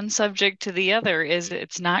from one subject to the other. Is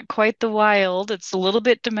it's not quite the wild, it's a little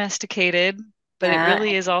bit domesticated, but it Yeah,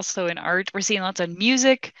 really is also in art. We're seeing lots of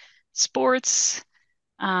music, sports,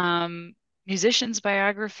 um, musicians'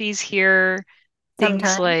 biographies here, things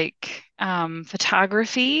sometimes. like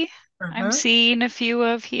photography. I'm Uh-huh. seeing a few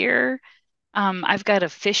of here. I've got a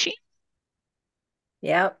fishing.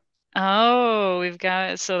 Yep. Oh, we've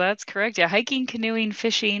got, so that's correct. Yeah, hiking, canoeing,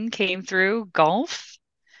 fishing came through. Golf,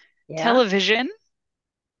 Yeah. television,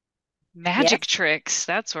 magic Yes. tricks.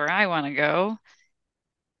 That's where I want to go.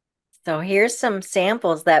 So here's some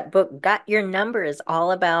samples. That book, Got Your Number, is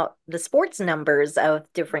all about the sports numbers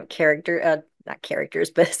of different not characters,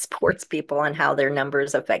 but sports people and how their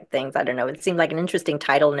numbers affect things. I don't know. It seemed like an interesting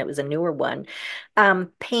title and it was a newer one.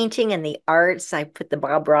 Painting and the arts. I put the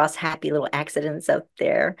Bob Ross Happy Little Accidents up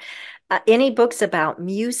there. Any books about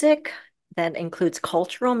music that includes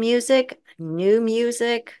cultural music, new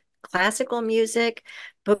music, classical music,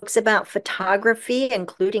 books about photography,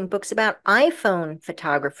 including books about iPhone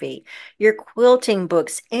photography, your quilting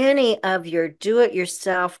books, any of your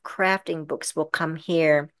do-it-yourself crafting books will come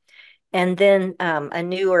here. And then a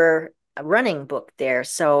newer running book there.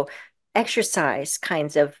 So exercise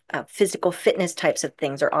kinds of physical fitness types of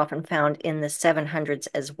things are often found in the 700s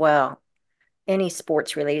as well, any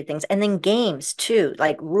sports related things. And then games too,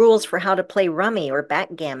 like rules for how to play rummy or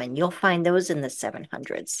backgammon. You'll find those in the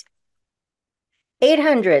 700s.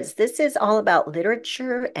 800s, this is all about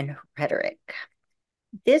literature and rhetoric.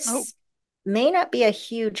 Oh, This may not be a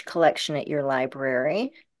huge collection at your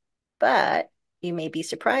library, but you may be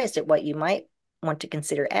surprised at what you might want to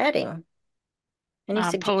consider adding. Any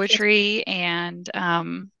suggestions? poetry and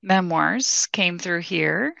memoirs came through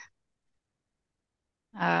here.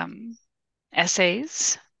 Um,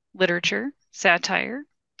 essays, literature, satire,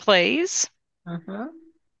 plays. Uh-huh.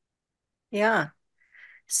 Yeah.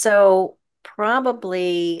 So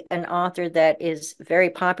probably an author that is very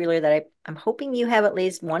popular that I'm hoping you have at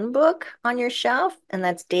least one book on your shelf, and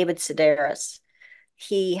that's David Sedaris.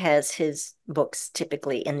 He has his books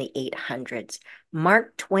typically in the 800s.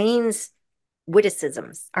 Mark Twain's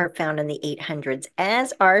witticisms are found in the 800s,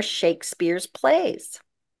 as are Shakespeare's plays.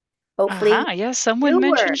 Hopefully, Aha, yes, someone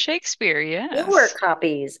mentioned newer Shakespeare. newer Yes.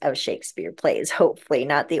 copies of Shakespeare plays, hopefully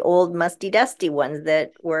not the old musty dusty ones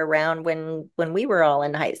that were around when we were all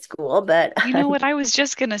in high school, but You know what I was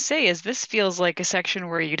just gonna say is this feels like a section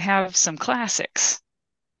where you'd have some classics.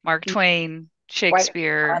 Mark Twain, quite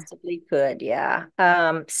Shakespeare. possibly could, yeah.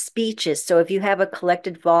 Speeches. So if you have a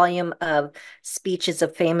collected volume of speeches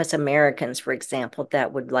of famous Americans, for example,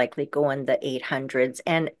 that would likely go in the 800s.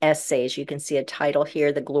 And essays. You can see a title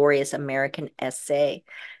here, The Glorious American Essay.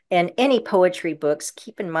 And any poetry books,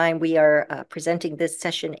 keep in mind we are presenting this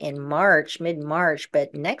session in March, mid-March,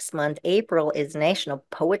 but next month, April, is National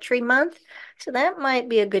Poetry Month. So that might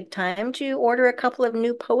be a good time to order a couple of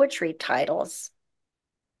new poetry titles.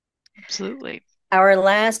 Absolutely. Our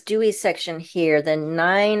last Dewey section here, the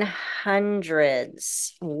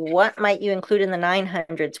 900s. What might you include in the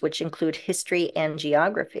 900s, which include history and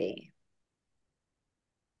geography?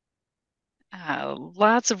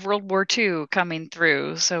 Lots of World War II coming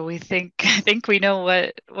through, so we think I think we know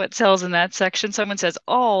what sells in that section. Someone says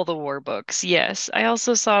all the war books. Yes, I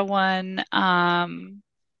also saw one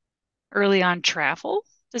early on travel.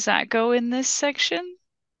 Does that go in this section?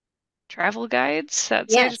 Travel guides,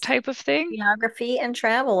 that sort of Yes, type of thing. geography and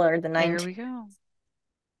travel are the There 19. we go.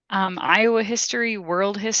 Iowa history,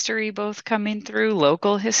 world history, both coming through,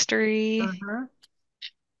 local history. Mhm.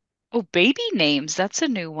 Oh, baby names. That's a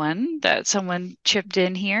new one that someone chipped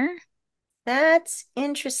in here. That's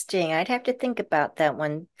interesting. I'd have to think about that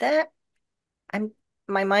one. That I'm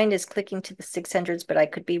My mind is clicking to the 600s, but I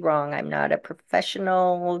could be wrong. I'm not a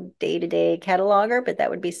professional day-to-day cataloger, but that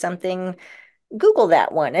would be something. Google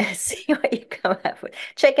that one and see what you come up with.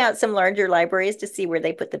 Check out some larger libraries to see where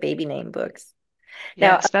they put the baby name books. Now,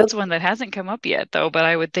 Yes, that's one that hasn't come up yet, though, but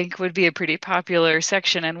I would think would be a pretty popular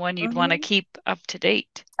section and one you'd want to mhm, keep up to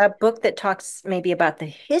date. a book that talks maybe about the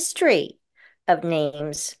history of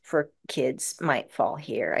names for kids might fall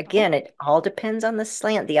here. Oh, Again, it all depends on the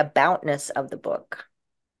slant, the aboutness of the book.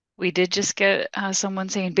 we did just get someone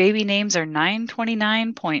saying baby names are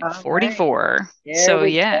All right. 929.44. There So, we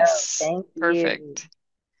go. yes, Thank you. perfect.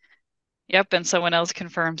 Yep, and someone else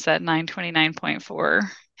confirms that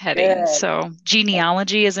 929.4 heading. Good. So,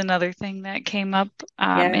 genealogy is another thing that came up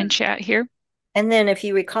Yeah. in chat here. And then if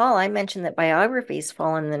you recall, I mentioned that biographies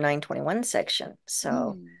fall in the 921 section.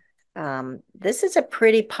 So Mm. this is a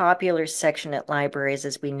pretty popular section at libraries,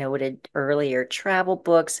 as we noted earlier. Travel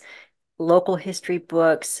books, local history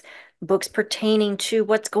books, books pertaining to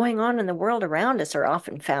what's going on in the world around us are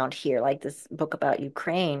often found here, like this book about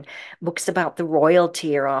Ukraine. Books about the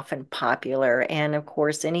royalty are often popular. And of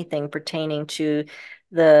course, anything pertaining to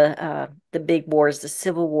the big wars, the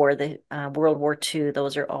Civil War, the World War II,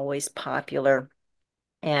 those are always popular.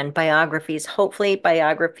 And biographies, hopefully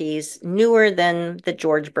biographies newer than the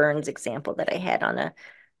George Burns example that I had on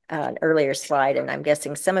an earlier slide. And I'm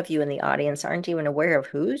guessing some of you in the audience aren't even aware of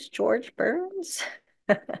who's George Burns.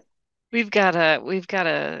 We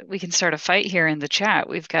can start a fight here in the chat.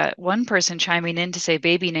 We've got one person chiming in to say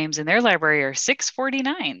baby names in their library are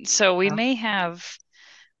 649. So we may have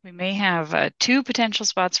two potential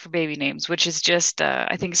spots for baby names, which is just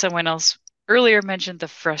I think someone else earlier mentioned the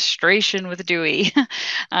frustration with Dewey.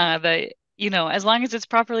 That as long as it's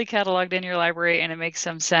properly cataloged in your library and it makes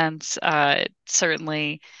some sense, it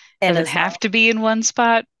certainly And doesn't have to be in one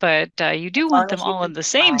spot, but you as do want long them as you all can in the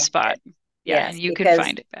same find spot. it. Yeah, and Yes, you can because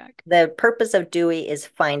find it back. the purpose of Dewey is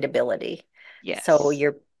findability. So Yes.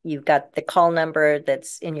 you've got the call number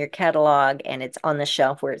that's in your catalog and it's on the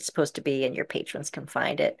shelf where it's supposed to be and your patrons can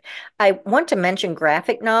find it. I want to mention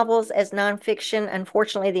graphic novels as nonfiction.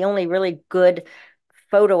 Unfortunately, the only really good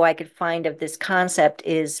photo I could find of this concept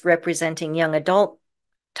is representing young adult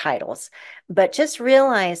titles. But just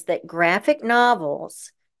realize that graphic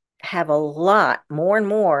novels have a lot more and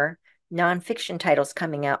more nonfiction titles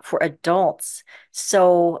coming out for adults.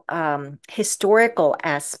 So, historical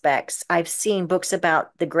aspects, I've seen books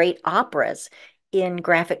about the great operas in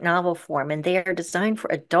graphic novel form, and they are designed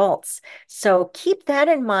for adults. So keep that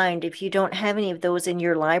in mind if you don't have any of those in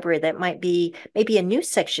your library. That might be maybe a new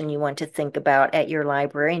section you want to think about at your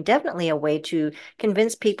library, and definitely a way to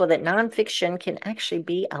convince people that nonfiction can actually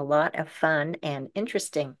be a lot of fun and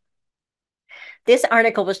interesting. This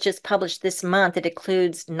article was just published this month. It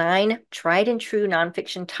includes 9 tried and true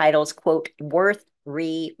nonfiction titles, quote, worth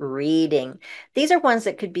rereading. These are ones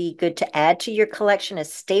that could be good to add to your collection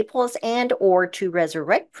as staples and or to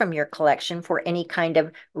resurrect from your collection for any kind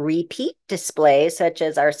of repeat display, such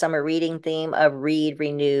as our summer reading theme of read,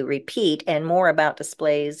 renew, repeat, and more about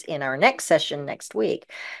displays in our next session next week.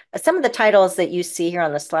 Some of the titles that you see here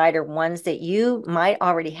on the slide are ones that you might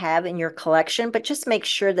already have in your collection, but just make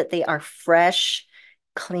sure that they are fresh,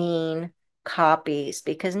 clean copies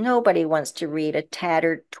because nobody wants to read a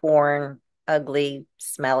tattered, torn, ugly,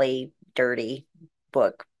 smelly, dirty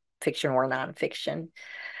book, fiction or nonfiction.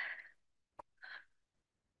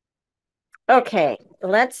 Okay,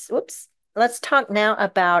 let's talk now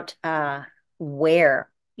about where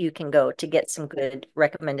you can go to get some good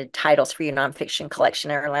recommended titles for your nonfiction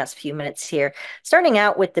collection in our last few minutes here. Starting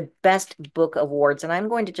out with the best book awards, and I'm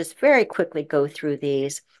going to just very quickly go through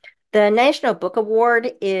these. The National Book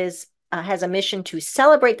Award is has a mission to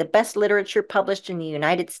celebrate the best literature published in the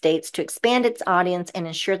United States, to expand its audience, and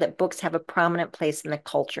ensure that books have a prominent place in the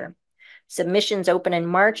culture. Submissions open in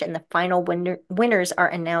March, and the final winners are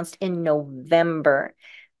announced in November.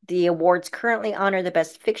 The awards currently honor the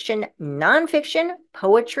best fiction, nonfiction,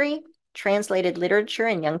 poetry, translated literature,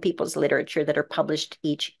 and young people's literature that are published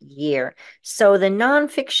each year. So the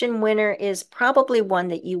nonfiction winner is probably one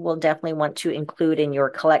that you will definitely want to include in your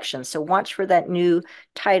collection. So watch for that new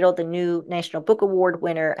title, the new National Book Award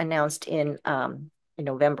winner announced in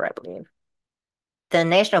November, I believe. The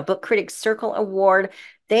National Book Critics Circle Award.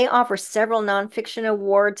 They offer several nonfiction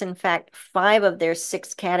awards. In fact, 5 of their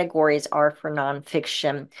 6 categories are for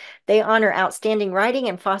nonfiction. They honor outstanding writing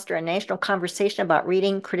and foster a national conversation about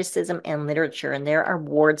reading, criticism, and literature. And their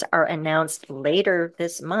awards are announced later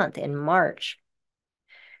this month in March.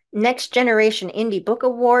 Next Generation Indie Book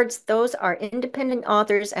Awards, those are independent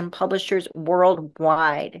authors and publishers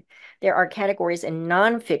worldwide. There are categories in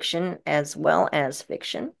nonfiction as well as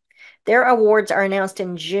fiction. Their awards are announced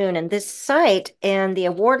in June, and this site and the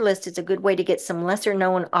award list is a good way to get some lesser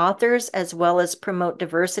known authors as well as promote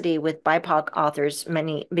diversity with BIPOC authors,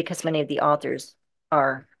 because many of the authors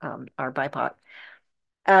are BIPOC.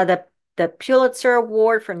 The Pulitzer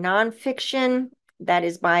Award for nonfiction, that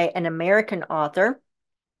is by an American author.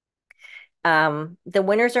 The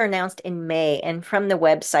winners are announced in May, and from the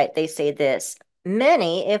website, they say this: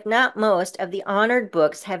 many, if not most, of the honored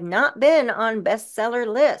books have not been on bestseller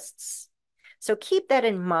lists. So keep that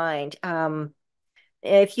in mind.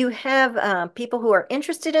 If you have people who are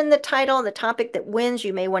interested in the title and the topic that wins,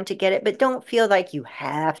 you may want to get it, but don't feel like you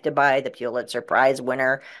have to buy the Pulitzer Prize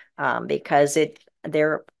winner because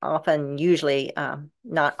they're often usually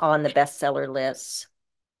not on the bestseller lists.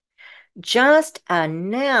 Just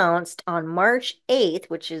announced on March 8th,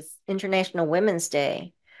 which is International Women's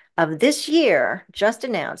Day of this year, just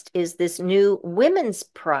announced is this new Women's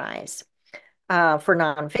Prize for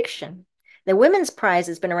nonfiction. The Women's Prize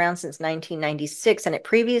has been around since 1996, and it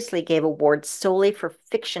previously gave awards solely for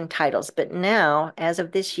fiction titles. But now, as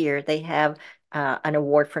of this year, they have an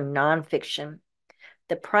award for nonfiction.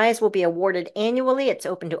 The prize will be awarded annually. It's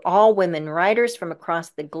open to all women writers from across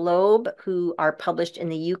the globe who are published in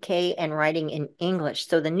the UK and writing in English.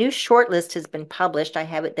 So the new shortlist has been published. I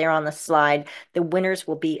have it there on the slide. The winners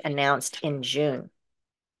will be announced in June.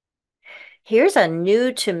 Here's a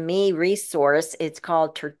new to me resource. It's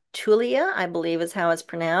called Tertulia, I believe is how it's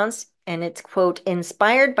pronounced. And it's, quote,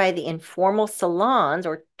 inspired by the informal salons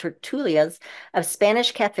or tertulias of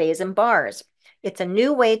Spanish cafes and bars. It's a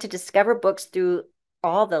new way to discover books through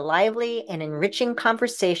all the lively and enriching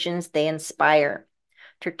conversations they inspire.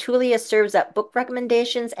 Tertulia serves up book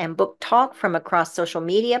recommendations and book talk from across social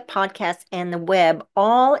media, podcasts, and the web,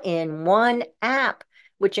 all in one app,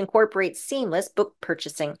 which incorporates seamless book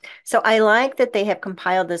purchasing. So I like that they have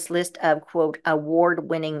compiled this list of, quote,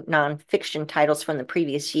 award-winning nonfiction titles from the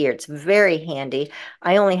previous year. It's very handy.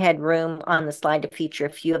 I only had room on the slide to feature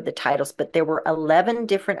a few of the titles, but there were 11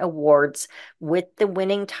 different awards with the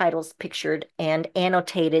winning titles pictured and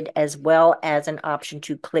annotated, as well as an option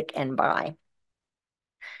to click and buy.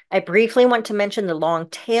 I briefly want to mention the long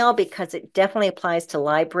tail because it definitely applies to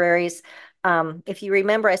libraries. If you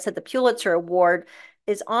remember, I said the Pulitzer Award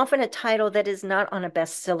is often a title that is not on a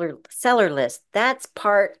bestseller list. That's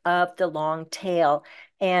part of the long tail.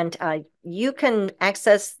 And you can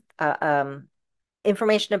access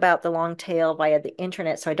information about the long tail via the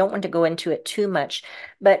internet, so I don't want to go into it too much.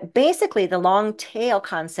 But basically, the long tail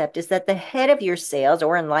concept is that the head of your sales,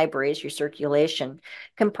 or in libraries, your circulation,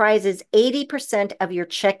 comprises 80% of your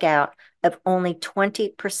checkout of only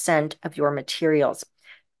 20% of your materials.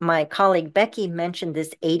 My colleague Becky mentioned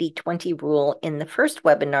this 80-20 rule in the first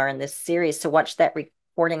webinar in this series, so watch that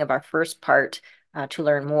recording of our first part to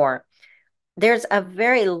learn more. There's a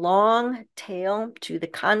very long tail to the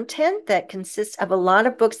content that consists of a lot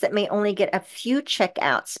of books that may only get a few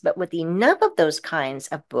checkouts, but with enough of those kinds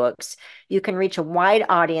of books, you can reach a wide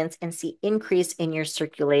audience and see increase in your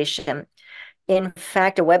circulation. In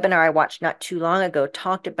fact, a webinar I watched not too long ago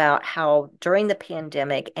talked about how during the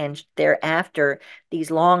pandemic and thereafter,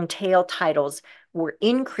 these long tail titles were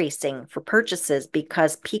increasing for purchases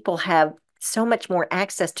because people have so much more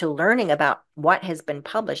access to learning about what has been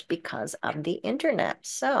published because of the internet.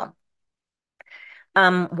 So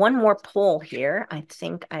one more poll here. I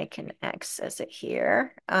think I can access it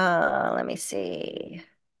here. Let me see.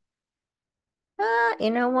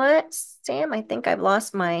 You know what, Sam? I think I've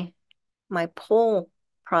lost my poll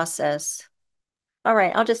process. All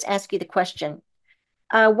right, I'll just ask you the question.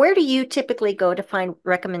 Where do you typically go to find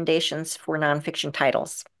recommendations for nonfiction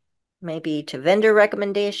titles? Maybe to vendor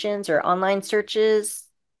recommendations or online searches?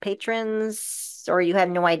 patrons, or you have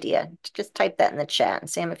no idea? Just type that in the chat. And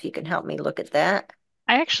Sam, if you can help me look at that.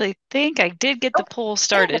 I actually think I did get the Oh, poll and the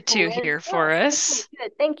started poll too is, here for yes. Okay, us.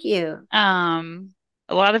 good. Thank you. Um,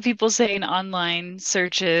 a lot of people saying online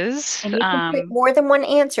searches. And you can put more than one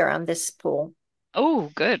answer on this poll.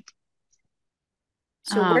 Oh, good.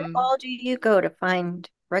 So where Um, all do you go to find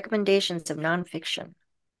recommendations of nonfiction?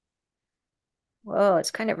 Whoa,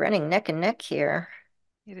 it's kind of running neck and neck here.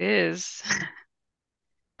 it is.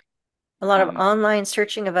 A lot of Um, online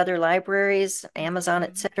searching of other libraries, Amazon, mhm.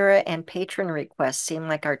 etc., and patron requests seem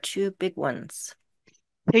like our two big ones.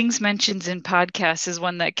 Things mentions in podcasts is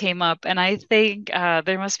one that came up, and I think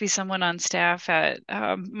there must be someone on staff at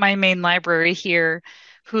my main library here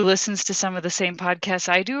who listens to some of the same podcasts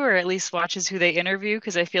I do, or at least watches who they interview,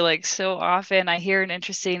 because I feel like so often I hear an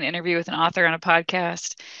interesting interview with an author on a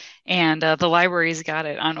podcast, and the library's got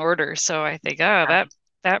it on order. So I think, oh,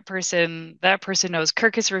 that person knows.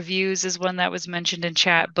 Kirkus Reviews is one that was mentioned in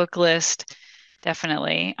chat. Book list,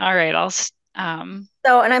 definitely. All right,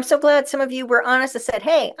 So, and I'm so glad some of you were honest and said,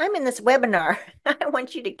 hey, I'm in this webinar. I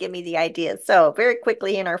want you to give me the ideas. So very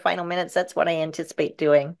quickly in our final minutes, that's what I anticipate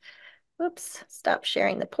doing. Oops, stop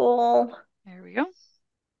sharing the poll. there we go.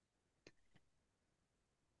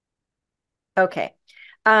 Okay.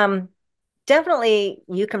 Um, Definitely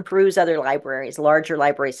you can peruse other libraries, larger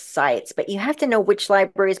library sites, but you have to know which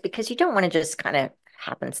libraries because you don't want to just kind of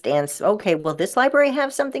happenstance. Okay, will this library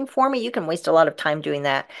have something for me? You can waste a lot of time doing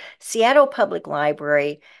that. Seattle Public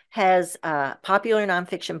Library has popular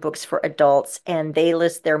nonfiction books for adults, and they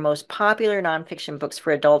list their most popular nonfiction books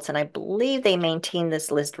for adults, and I believe they maintain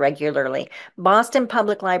this list regularly. Boston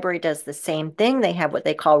Public Library does the same thing. They have what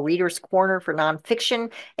they call Reader's Corner for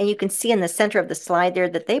nonfiction, and you can see in the center of the slide there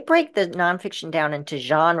that they break the nonfiction down into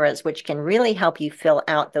genres, which can really help you fill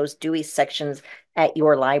out those Dewey sections at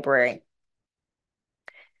your library.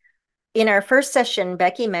 In our first session,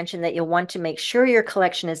 Becky mentioned that you'll want to make sure your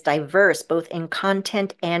collection is diverse, both in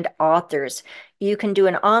content and authors. You can do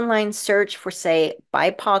an online search for, say,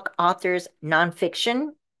 BIPOC authors, nonfiction,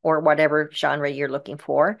 or whatever genre you're looking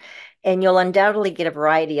for, and you'll undoubtedly get a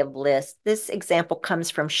variety of lists. This example comes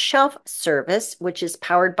from Shelf Service, which is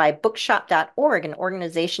powered by bookshop.org, an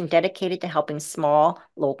organization dedicated to helping small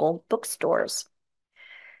local bookstores.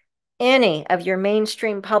 Any of your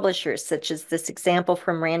mainstream publishers, such as this example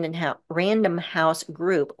from Random House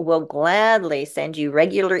Group, will gladly send you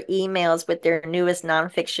regular emails with their newest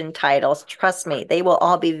nonfiction titles. Trust me, they will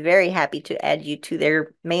all be very happy to add you to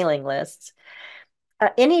their mailing lists.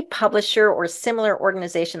 Any publisher or similar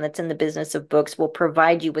organization that's in the business of books will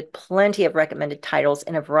provide you with plenty of recommended titles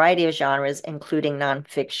in a variety of genres, including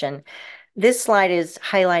nonfiction. This slide is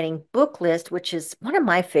highlighting Book List, which is one of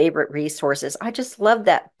my favorite resources. I just love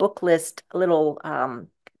that Book List little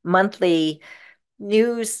monthly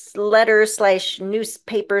newsletter slash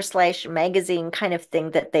newspaper slash magazine kind of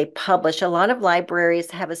thing that they publish. A lot of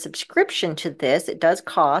libraries have a subscription to this. It does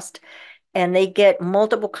cost, and they get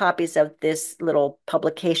multiple copies of this little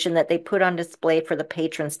publication that they put on display for the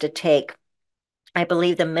patrons to take. I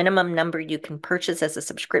believe the minimum number you can purchase as a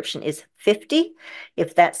subscription is 50.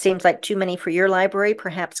 If that seems like too many for your library,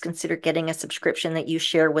 perhaps consider getting a subscription that you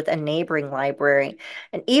share with a neighboring library.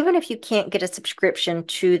 And even if you can't get a subscription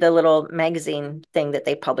to the little magazine thing that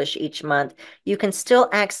they publish each month, you can still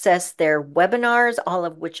access their webinars, all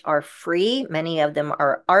of which are free. Many of them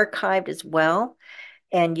are archived as well,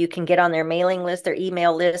 and you can get on their mailing list, their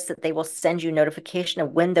email list, that they will send you notification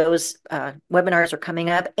of when those webinars are coming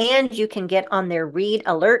up. And you can get on their Read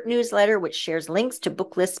Alert newsletter, which shares links to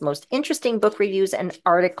book lists, most interesting book reviews, and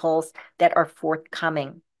articles that are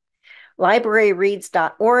forthcoming.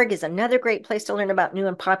 Libraryreads.org is another great place to learn about new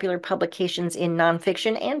and popular publications in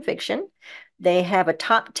nonfiction and fiction. They have a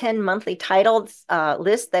top 10 monthly titles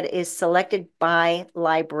list that is selected by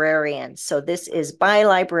librarians. So this is by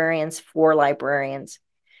librarians for librarians.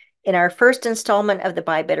 In our first installment of the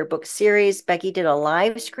Buy Better Book series, Becky did a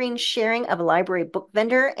live screen sharing of a library book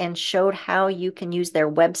vendor and showed how you can use their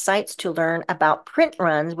websites to learn about print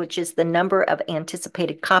runs, which is the number of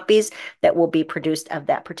anticipated copies that will be produced of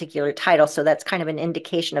that particular title. So that's kind of an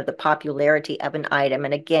indication of the popularity of an item.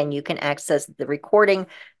 And again, you can access the recording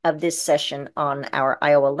of this session on our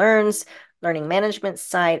Iowa Learns learning management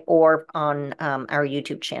site or on our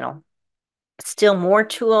YouTube channel. Still more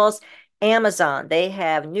tools. Amazon, they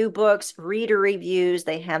have new books, reader reviews.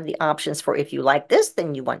 They have the options for if you like this,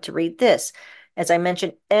 then you want to read this. As I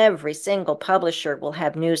mentioned, every single publisher will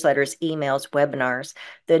have newsletters, emails, webinars.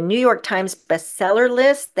 The New York Times bestseller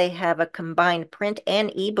list, they have a combined print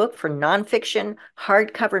and ebook for nonfiction,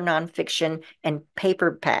 hardcover nonfiction, and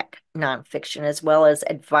paperback nonfiction, as well as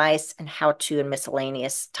advice and how-to and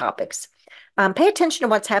miscellaneous topics. Pay attention to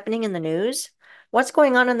what's happening in the news, what's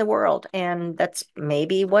going on in the world, and that's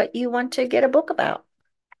maybe what you want to get a book about.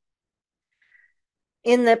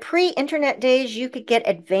 In the pre-internet days, you could get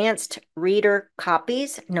advanced reader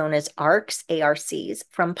copies known as ARCs, ARCs,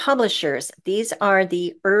 from publishers. These are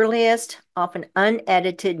the earliest, often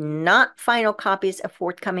unedited, not final copies of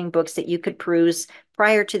forthcoming books that you could peruse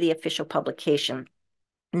prior to the official publication.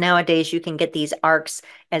 Nowadays, you can get these ARCs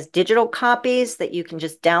as digital copies that you can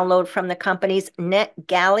just download from the companies.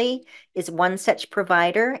 NetGalley is one such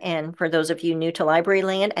provider. And for those of you new to library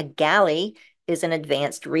land, a galley is an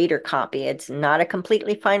advanced reader copy. It's not a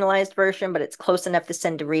completely finalized version, but it's close enough to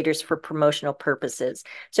send to readers for promotional purposes.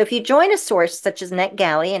 So if you join a source such as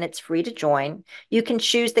NetGalley, and it's free to join, you can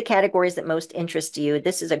choose the categories that most interest you.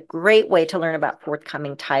 This is a great way to learn about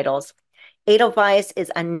forthcoming titles. Edelweiss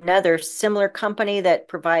is another similar company that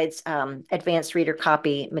provides advanced reader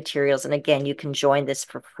copy materials. And again, you can join this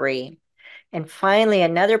for free. And finally,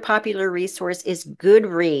 another popular resource is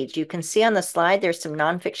Goodreads. You can see on the slide, there's some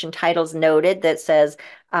nonfiction titles noted that says,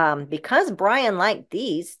 because Brian liked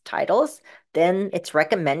these titles, then it's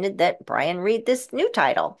recommended that Brian read this new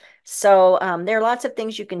title. So there are lots of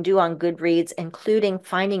things you can do on Goodreads, including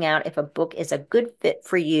finding out if a book is a good fit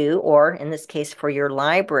for you, or in this case, for your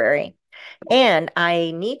library. And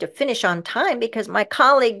I need to finish on time because my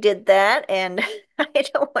colleague did that, and I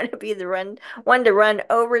don't want to be the one to run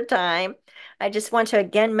overtime. I just want to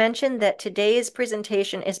again mention that today's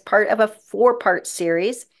presentation is part of a four-part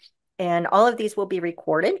series, and all of these will be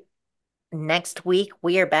recorded. Next week,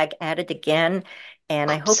 we are back at it again,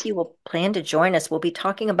 and I hope Oops. you will plan to join us. We'll be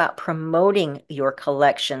talking about promoting your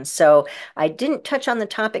collection. So I didn't touch on the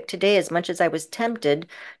topic today as much as I was tempted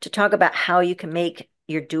to talk about how you can make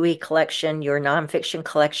your Dewey collection, your nonfiction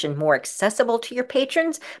collection, more accessible to your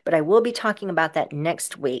patrons, but I will be talking about that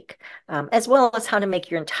next week, as well as how to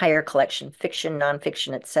make your entire collection, fiction,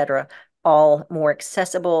 nonfiction, etc., all more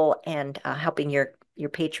accessible and helping your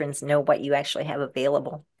patrons know what you actually have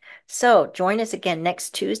available. So join us again next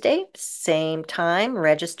Tuesday, same time.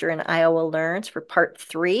 Register in Iowa Learns for part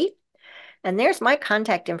 3. And there's my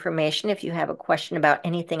contact information if you have a question about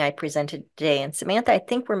anything I presented today. And Samantha, I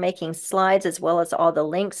think we're making slides as well as all the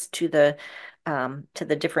links to the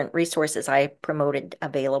different resources I promoted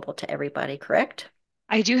available to everybody, correct?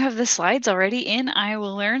 I do have the slides already in Iowa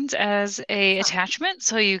Learns as a attachment,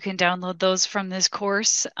 so you can download those from this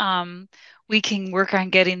course. We can work on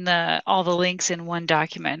getting the all the links in one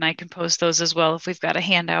document, and I can post those as well if we've got a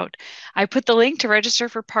handout. I put the link to register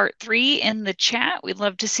for part 3 in the chat. We'd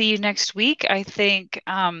love to see you next week. I think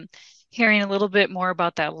hearing a little bit more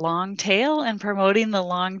about that long tail and promoting the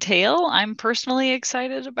long tail, I'm personally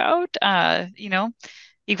excited about.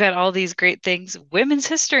 You've got all these great things. Women's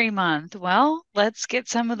History Month. Well, let's get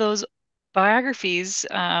some of those biographies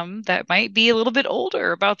that might be a little bit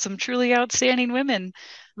older about some truly outstanding women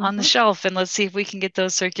on the Mhm. shelf, and let's see if we can get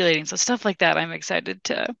those circulating. So stuff like that, I'm excited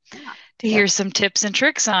Yeah, to hear definitely. some tips and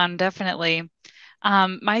tricks on. Definitely.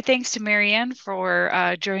 My thanks to Marianne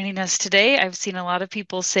for joining us today. I've seen a lot of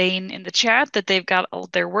people saying in the chat that they've got all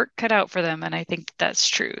their work cut out for them, and I think that's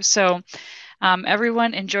true. So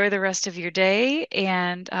everyone, enjoy the rest of your day.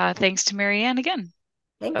 And thanks to Marianne again.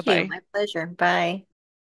 Bye Thank you. bye. My pleasure. Bye.